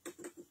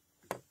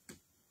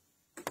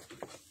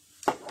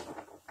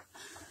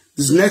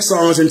 This next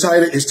song is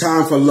entitled, It's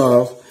Time for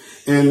Love.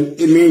 And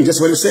it means just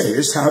what it says.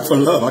 It's time for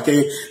love. I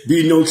can't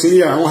be no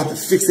clear. I don't have to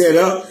fix that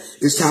up.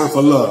 It's time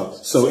for love.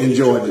 So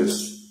enjoy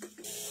this.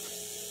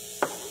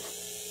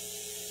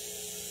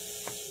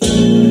 When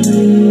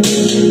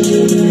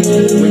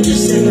you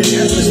sit in the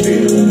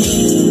atmosphere,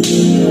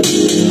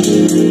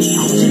 I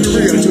want you to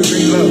real to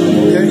bring love,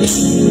 okay?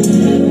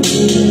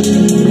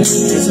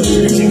 So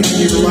you can get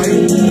it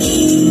right.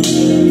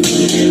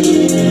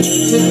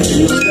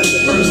 That's the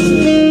first.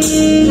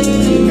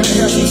 You gotta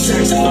have some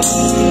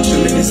saxophone to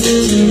make it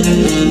sexy.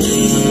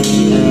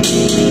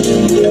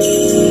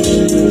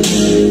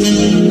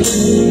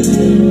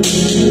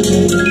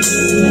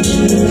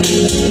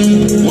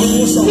 One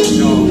more song,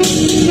 y'all.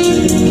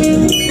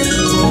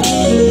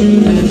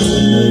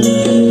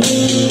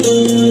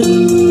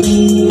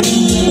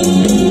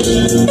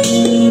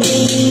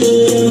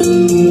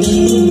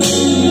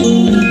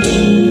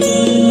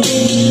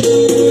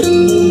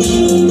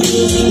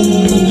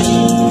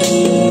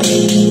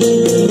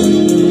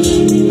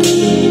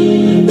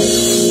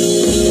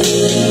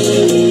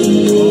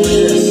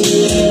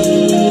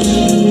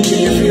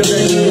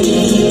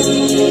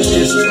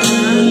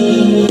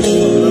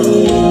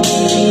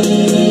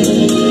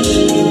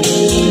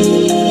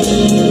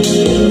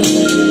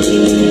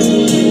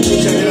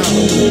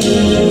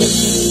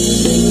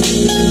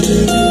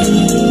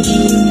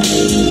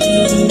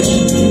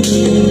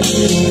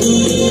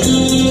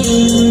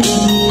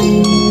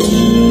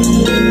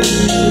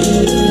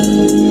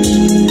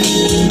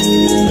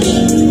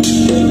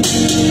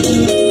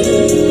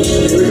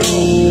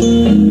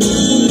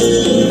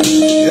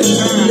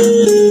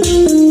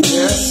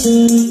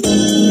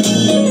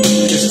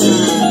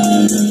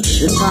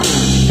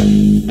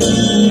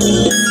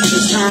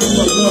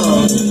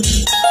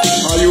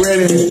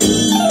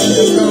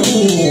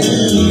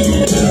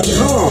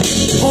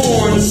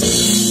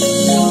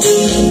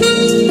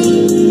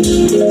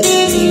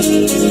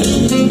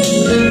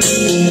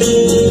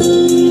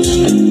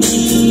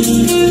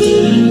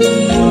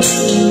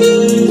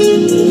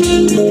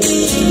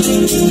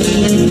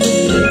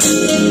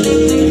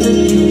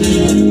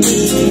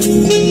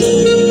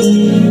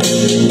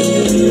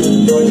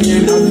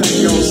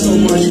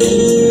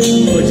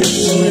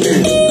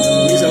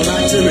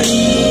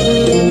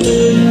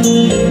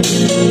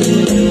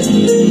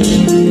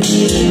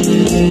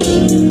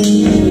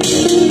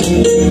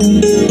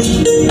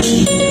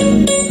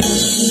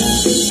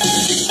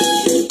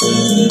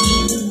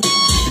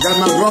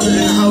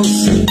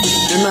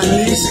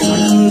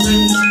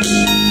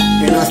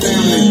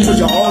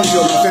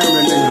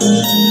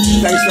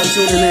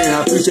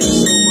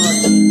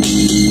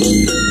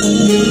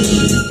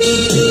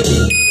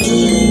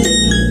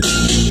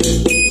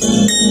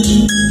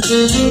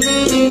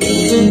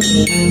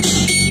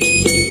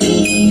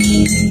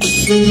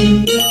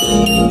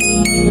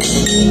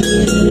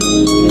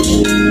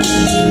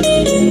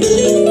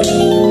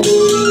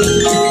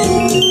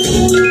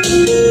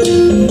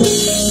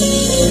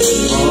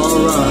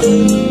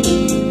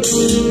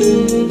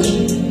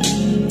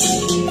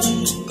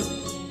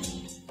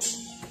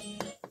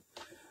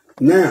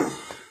 Now,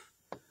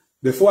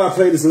 before I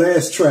play this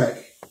last track,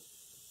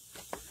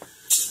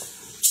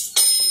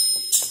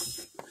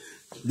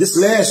 this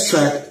last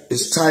track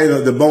is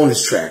titled the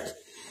bonus track,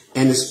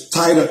 and it's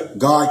titled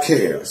God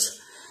Cares.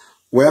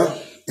 Well,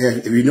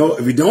 if you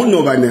don't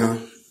know by now,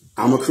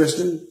 I'm a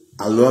Christian.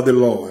 I love the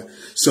Lord.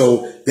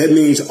 So that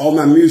means all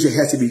my music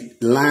has to be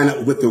lined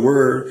up with the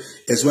word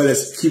as well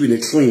as keeping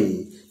it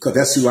clean, because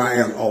that's who I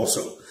am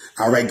also.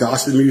 I write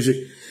gospel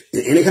music.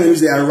 And any kind of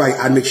music that I write,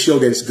 I make sure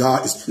that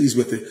God is pleased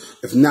with it.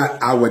 If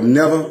not, I would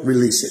never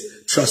release it.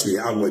 Trust me,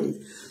 I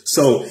wouldn't.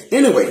 So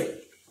anyway,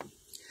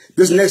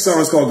 this next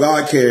song is called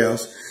God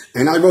Cares.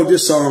 And I wrote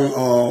this song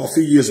a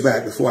few years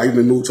back before I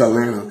even moved to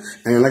Atlanta.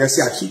 And like I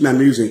said, I keep my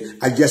music.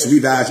 I just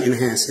revise and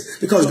enhance it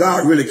because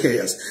God really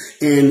cares.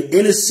 And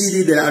any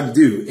CD that I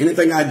do,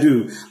 anything I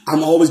do,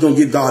 I'm always going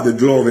to give God the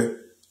glory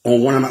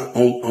on one of my,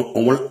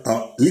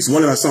 at least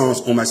one of my songs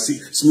on my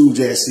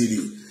Smoothjazz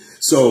CD.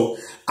 So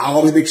I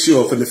always make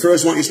sure from the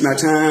first one, It's My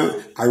Time,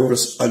 I wrote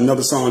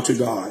another song to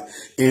God.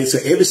 And so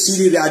every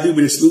CD that I do in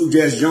the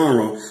Smoothjazz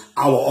genre,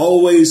 I will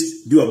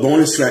always do a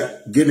bonus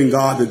track giving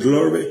God the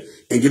glory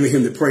and giving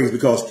him the praise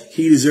because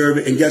he deserves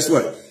it. And guess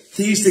what?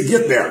 He's the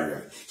gift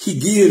bearer. He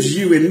gives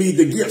you and me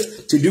the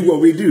gift to do what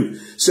we do.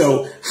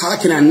 So how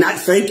can I not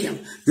thank him?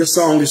 This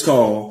song is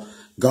called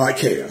God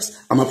Cares.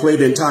 I'm going to play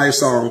the entire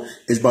song.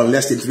 It's about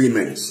less than 3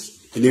 minutes.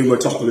 And then we'll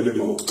talk a little bit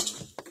more.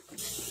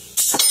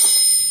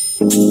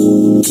 God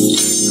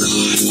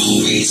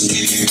always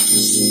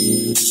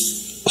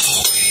cares.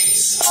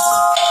 Always.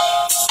 God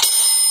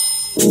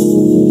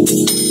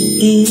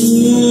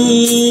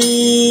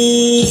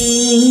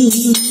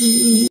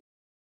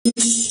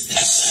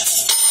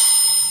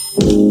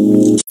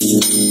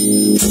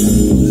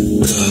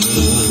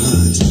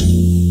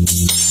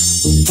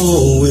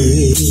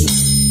always,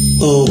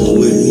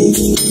 always.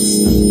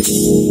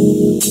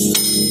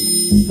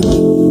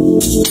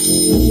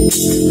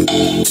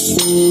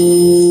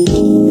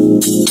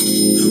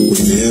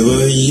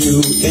 Whenever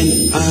you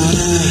and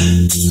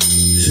I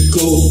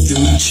go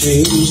through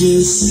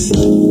changes,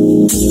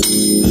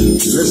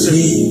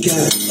 we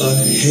got a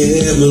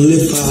heavenly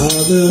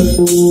Father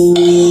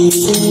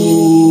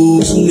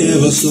who's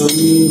never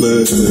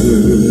slumbers.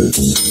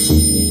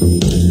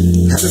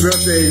 Happy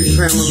birthday,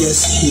 family. Yes,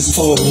 he's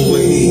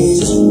always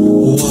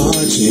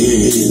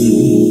watching.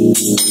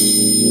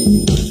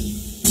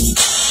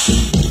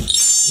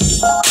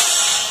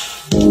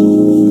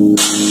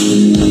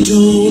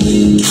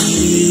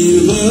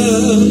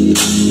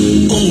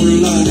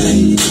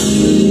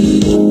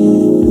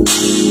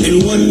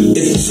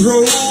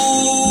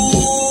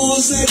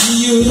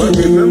 But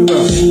remember,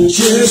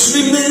 just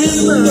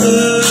remember,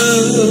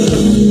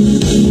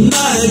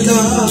 my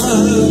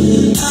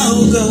God,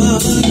 our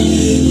God,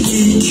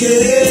 He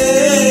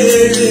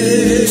cares.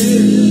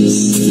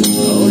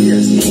 Oh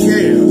yes, He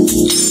cares.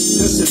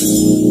 Listen.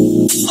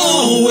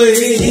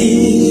 Always,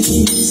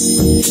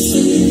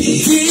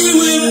 He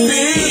will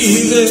be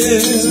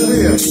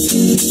there.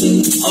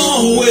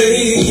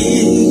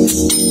 Always,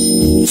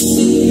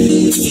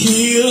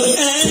 He'll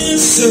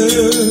answer.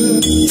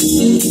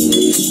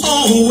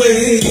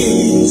 Always,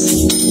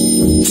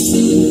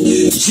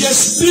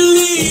 just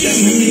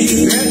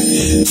believe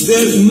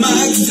that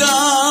my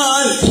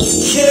God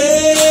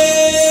cares.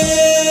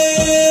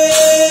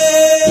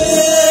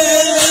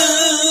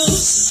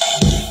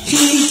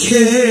 He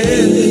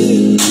cares.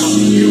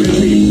 You and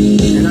me.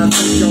 And I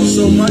thank y'all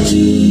so much.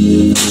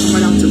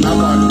 Coming out to my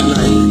heart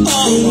tonight.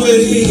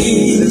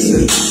 Always.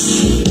 Listen.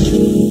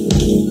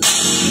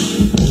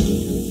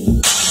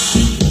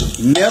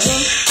 Never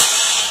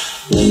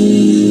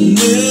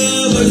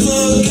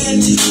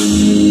forget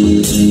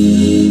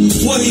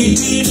what He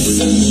did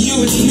for you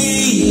and me.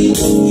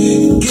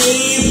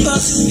 Gave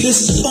us His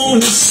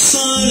only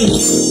Son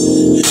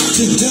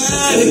to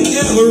die at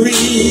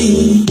Calvary.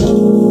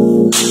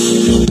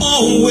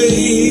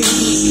 Always,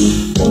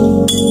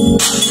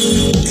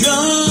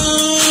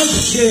 God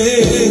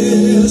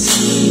cares.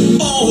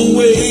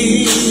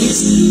 Always,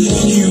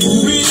 He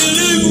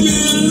really,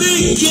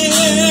 really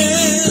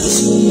cares.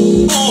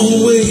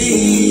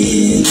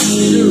 Always,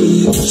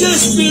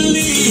 just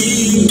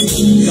believe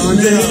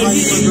that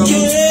He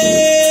cares.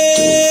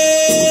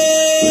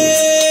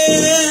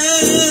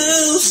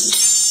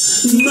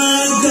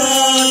 My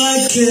God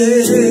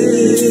cares.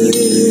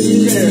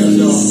 He cares,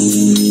 y'all.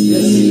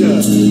 Yes, He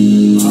does.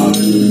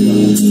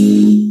 Hallelujah.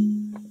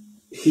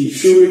 He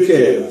truly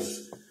cares.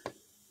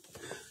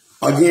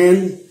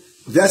 Again,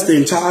 that's the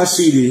entire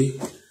CD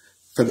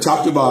from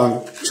top to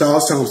bottom.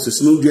 Charles Thompson,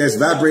 Smoothjazz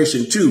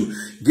Vibration 2.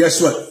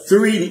 Guess what?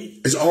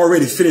 3 is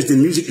already finished. The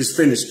music is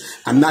finished.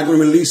 I'm not going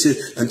to release it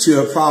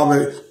until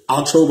probably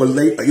October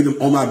late, or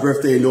even on my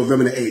birthday,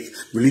 November the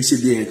 8th. Release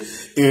it then.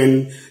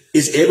 And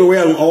it's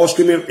everywhere on all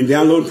streaming and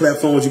downloading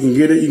platforms. You can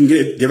get it. You can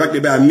get it directly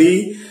by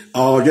me.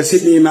 Just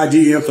hit me in my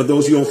DM. For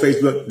those of you on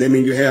Facebook, that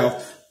means you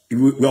have.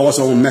 We're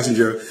also on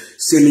Messenger.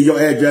 Send me your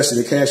address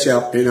and the cash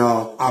out, and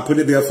I'll put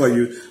it there for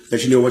you,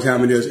 let you know what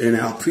time it is. And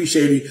I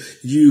appreciate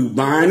you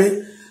buying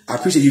it. I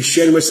appreciate you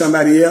sharing it with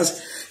somebody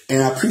else.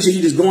 And I appreciate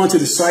you just going to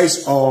the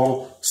sites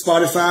of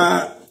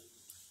Spotify,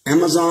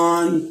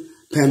 Amazon,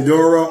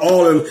 Pandora,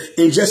 all of them,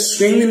 and just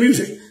stream the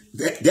music.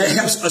 That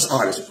helps us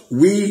artists.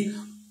 We,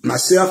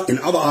 myself, and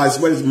other artists,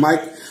 whether it's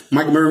Mike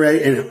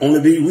Murray and Only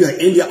B, we are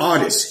indie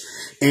artists.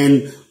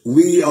 And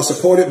we are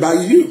supported by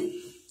you.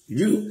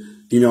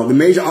 You know, the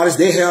major artists,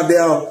 they have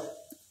their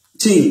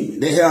team.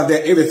 They have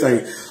their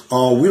everything.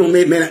 We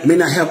may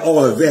not have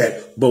all of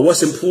that, but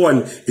what's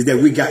important is that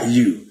we got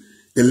you,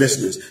 the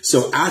listeners.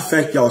 So I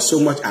thank y'all so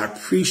much. I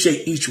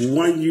appreciate each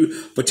one of you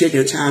for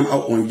taking the time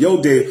out on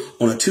your day,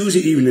 on a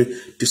Tuesday evening,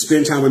 to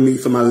spend time with me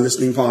for my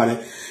listening party.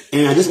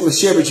 And I just want to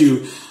share with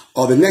you,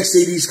 the next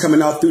CDs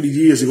coming out through the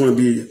years are going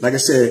to be, like I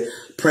said,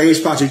 Praise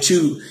Project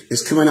 2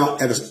 is coming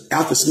out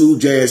after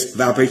Smoothjazz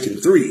Vibration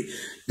 3.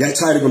 That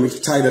title going to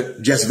be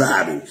titled Just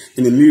Vibing.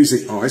 And the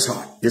music, it's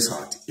hot. It's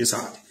hot. It's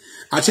hot.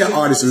 I tell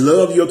artists,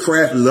 love your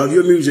craft, love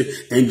your music,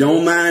 and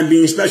don't mind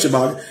being special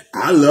about it.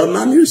 I love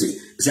my music.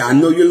 See, I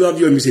know you love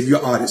your music, you're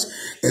an artist.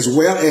 As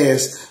well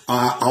as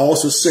I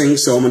also sing,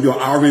 so I'm going to do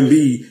an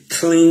R&B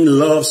clean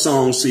love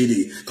song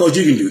CD. Because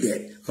you can do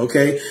that.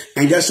 Okay?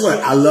 And guess what?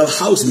 I love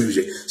house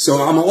music. So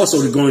I'm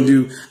also going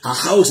to do a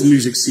house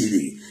music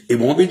CD. It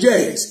won't be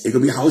jazz. It's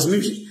going to be house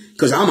music.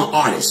 Because I'm an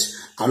artist.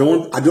 I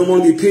don't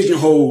want to be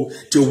pigeonholed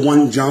to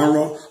one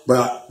genre,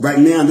 but right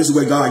now this is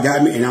where God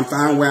got me, and I'm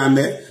fine where I'm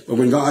at. But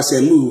when God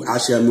said move, I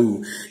shall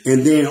move.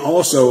 And then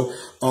also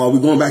we're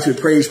going back to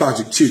the Praise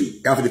Project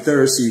 2 after the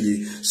third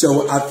CD.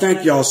 So I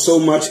thank y'all so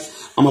much.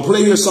 I'm gonna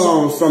play you a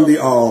song from the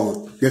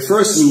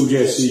first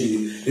Smoothjazz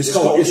CD. It's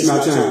called "It's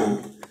My Time,"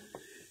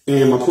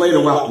 and I'm gonna play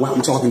it while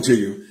I'm talking to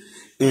you.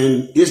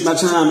 And "It's My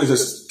Time" is a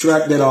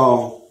track that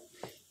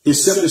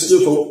is simply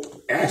stood for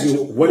actually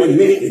what it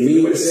meant. It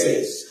means what it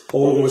says.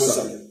 Hold on a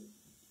second.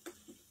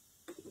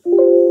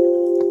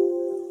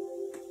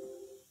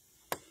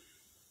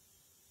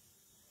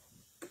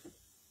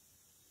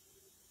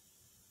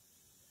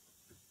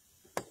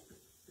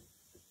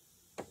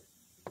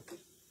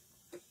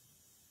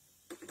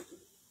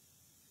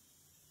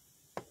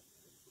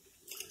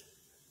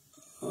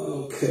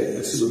 Okay,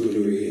 let's see what we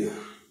do here.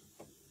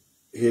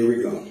 Here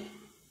we go.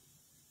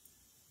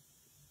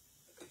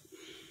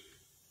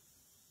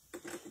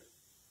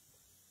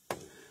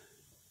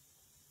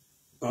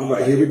 All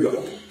right, here we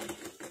go.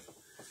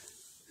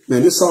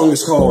 Man, this song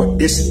is called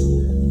 "It's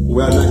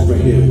Well Not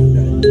Right Here."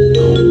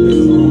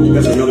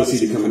 That's another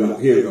CD coming up.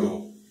 Here we go.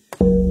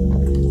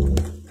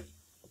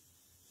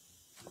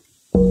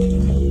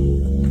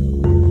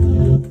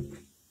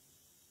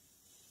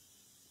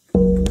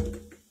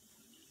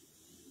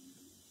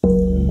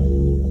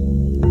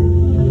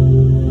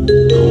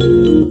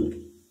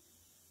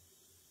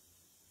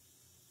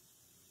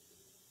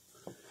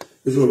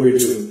 This is what we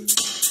do.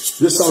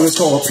 This song is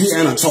called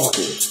Piano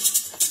Talking.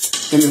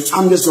 And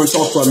I'm just going to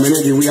talk for a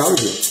minute, and we out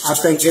of here. I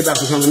thank everybody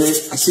for coming in.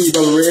 I see you,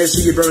 Brother Red,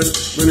 see you, Brother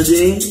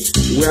Bernadine.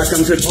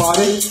 Welcome to the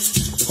party.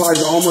 The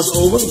party's almost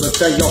over, but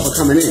thank y'all for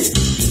coming in.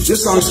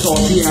 This song is called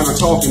Piano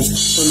Talking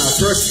from my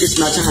first It's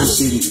My Time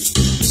CD.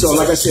 So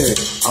like I said,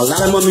 a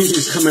lot of more music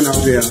is coming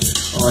out there,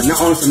 not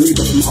only from me,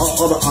 but from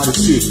other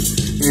artists too.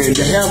 And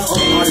to have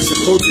other artists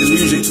support the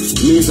music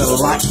means a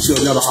lot to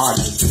another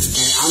artist.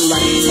 And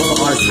unlike other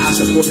artists, I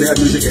support their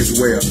music as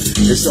well.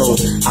 And so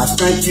I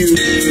thank you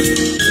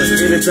for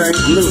everything.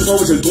 I'm looking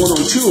forward to going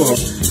on tour.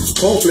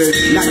 Hopefully,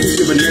 not this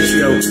year, but next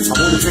year. I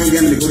want the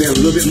pandemic to go down a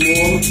little bit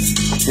more.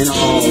 And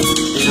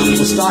I'm going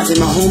to start in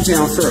my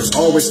hometown first.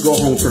 Always go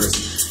home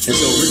first. And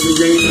so Richmond,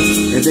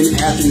 Virginia, and then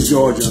Athens,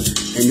 Georgia,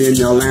 and then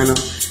Atlanta,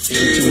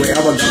 and to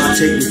wherever God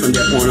take me from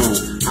that point on.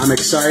 I'm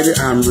excited.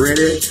 I'm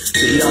ready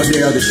to be out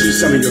there to see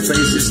some of your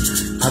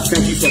faces. I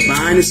thank you for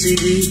buying the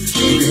CD.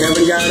 If you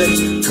haven't got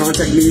it,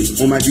 contact me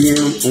on my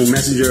DM, on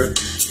Messenger,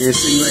 and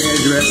send your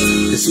address.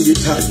 The CD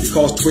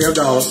costs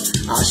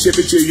 $12. I'll ship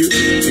it to you.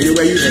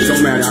 Anywhere you at,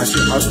 don't matter. I'll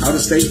ship out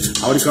of state,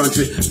 out of the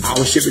country. I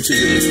will ship it to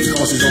you. The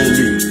cost is on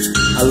me.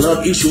 I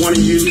love each one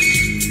of you,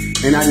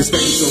 and I just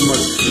thank you so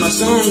much. My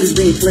song is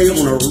being played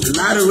on a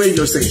lot of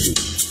radio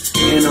stations.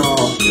 And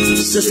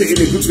sister in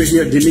the group right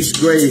here, Denise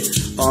Gray,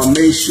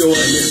 made sure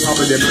and made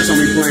proper that my song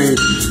be playing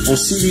on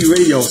CD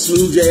radio,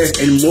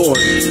 Smoothjazz, and more.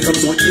 It comes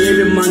on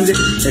every Monday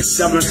at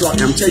 7 o'clock.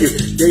 And I'm telling you,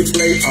 they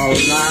play a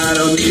lot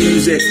of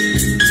music,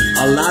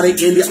 a lot of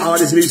indie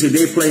artist music.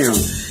 They play them.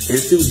 And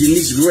through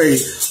Denise Gray,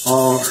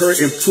 her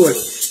input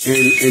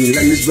and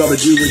letting this brother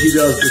do what he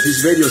does with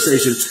his radio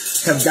station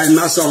have gotten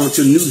my song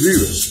to new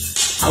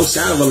viewers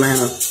outside of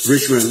Atlanta,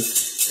 Richmond,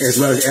 as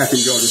well as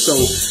Athens, Georgia. So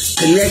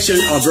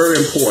connections are very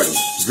important.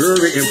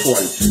 Very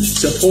important.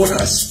 Support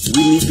us.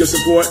 We need your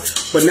support.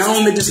 But not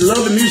only just love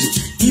the music,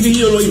 even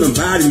you don't even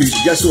buy the music,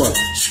 guess what?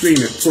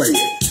 Stream it, play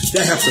it.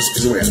 That helps us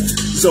as well.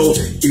 So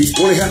if you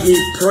want to help me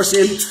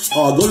personally,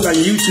 go to my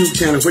YouTube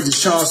channel, which is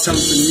Charles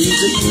Thompson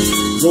Music.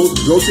 Go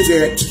to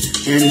that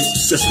and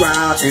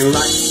subscribe and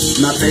like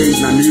my page,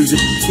 my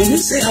music, and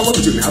just say hello to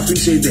me. I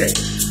appreciate that.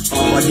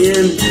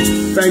 Again,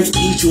 thank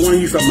each one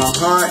of you from my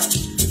heart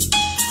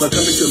for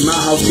coming to my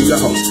house, to your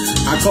house.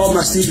 I call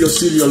my studio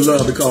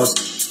Love because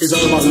it's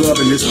all about love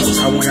in this house.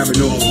 I won't have it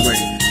no other way.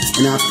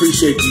 And I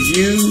appreciate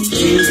you,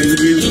 and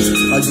you.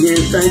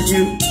 Again, thank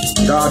you.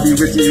 God be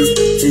with you.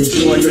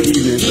 Enjoy your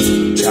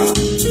evening. Ciao.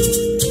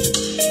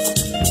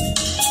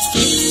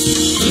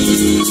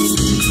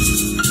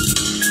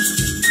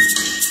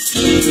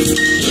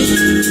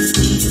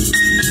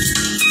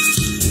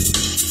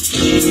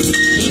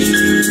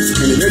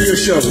 And the radio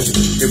show,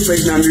 it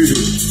plays my music.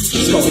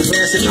 It's called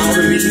Classic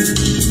R&B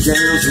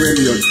Jams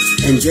Radio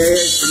and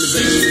Jazz in the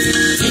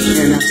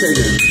Basement. And I tell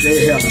you,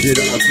 they have did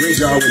a great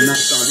job with my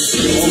song. This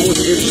is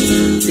almost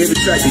every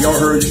track that y'all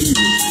heard this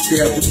evening. They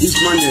have each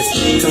Monday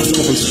comes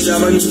on from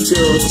 7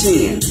 till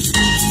 10.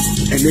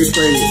 And they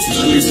play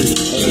my music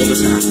all the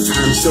time.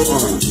 I'm so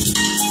honored.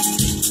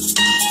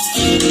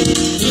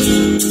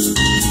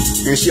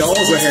 And she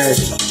also has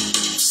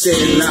Say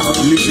It Loud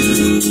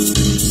musically.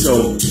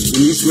 So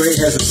Denise Gray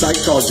has a site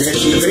called Jazz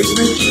in the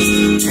Basement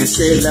and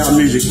Say It Loud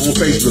Music on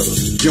Facebook.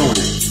 Join it.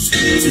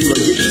 You will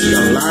get to see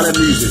a lot of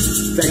music.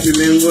 Thank you,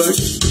 Linwood,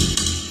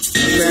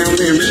 my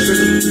family in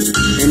Richmond,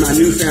 and my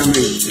new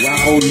family,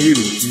 YOU.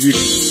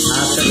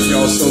 I thank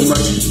y'all so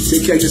much.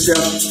 Take care of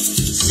yourself.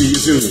 See you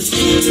soon.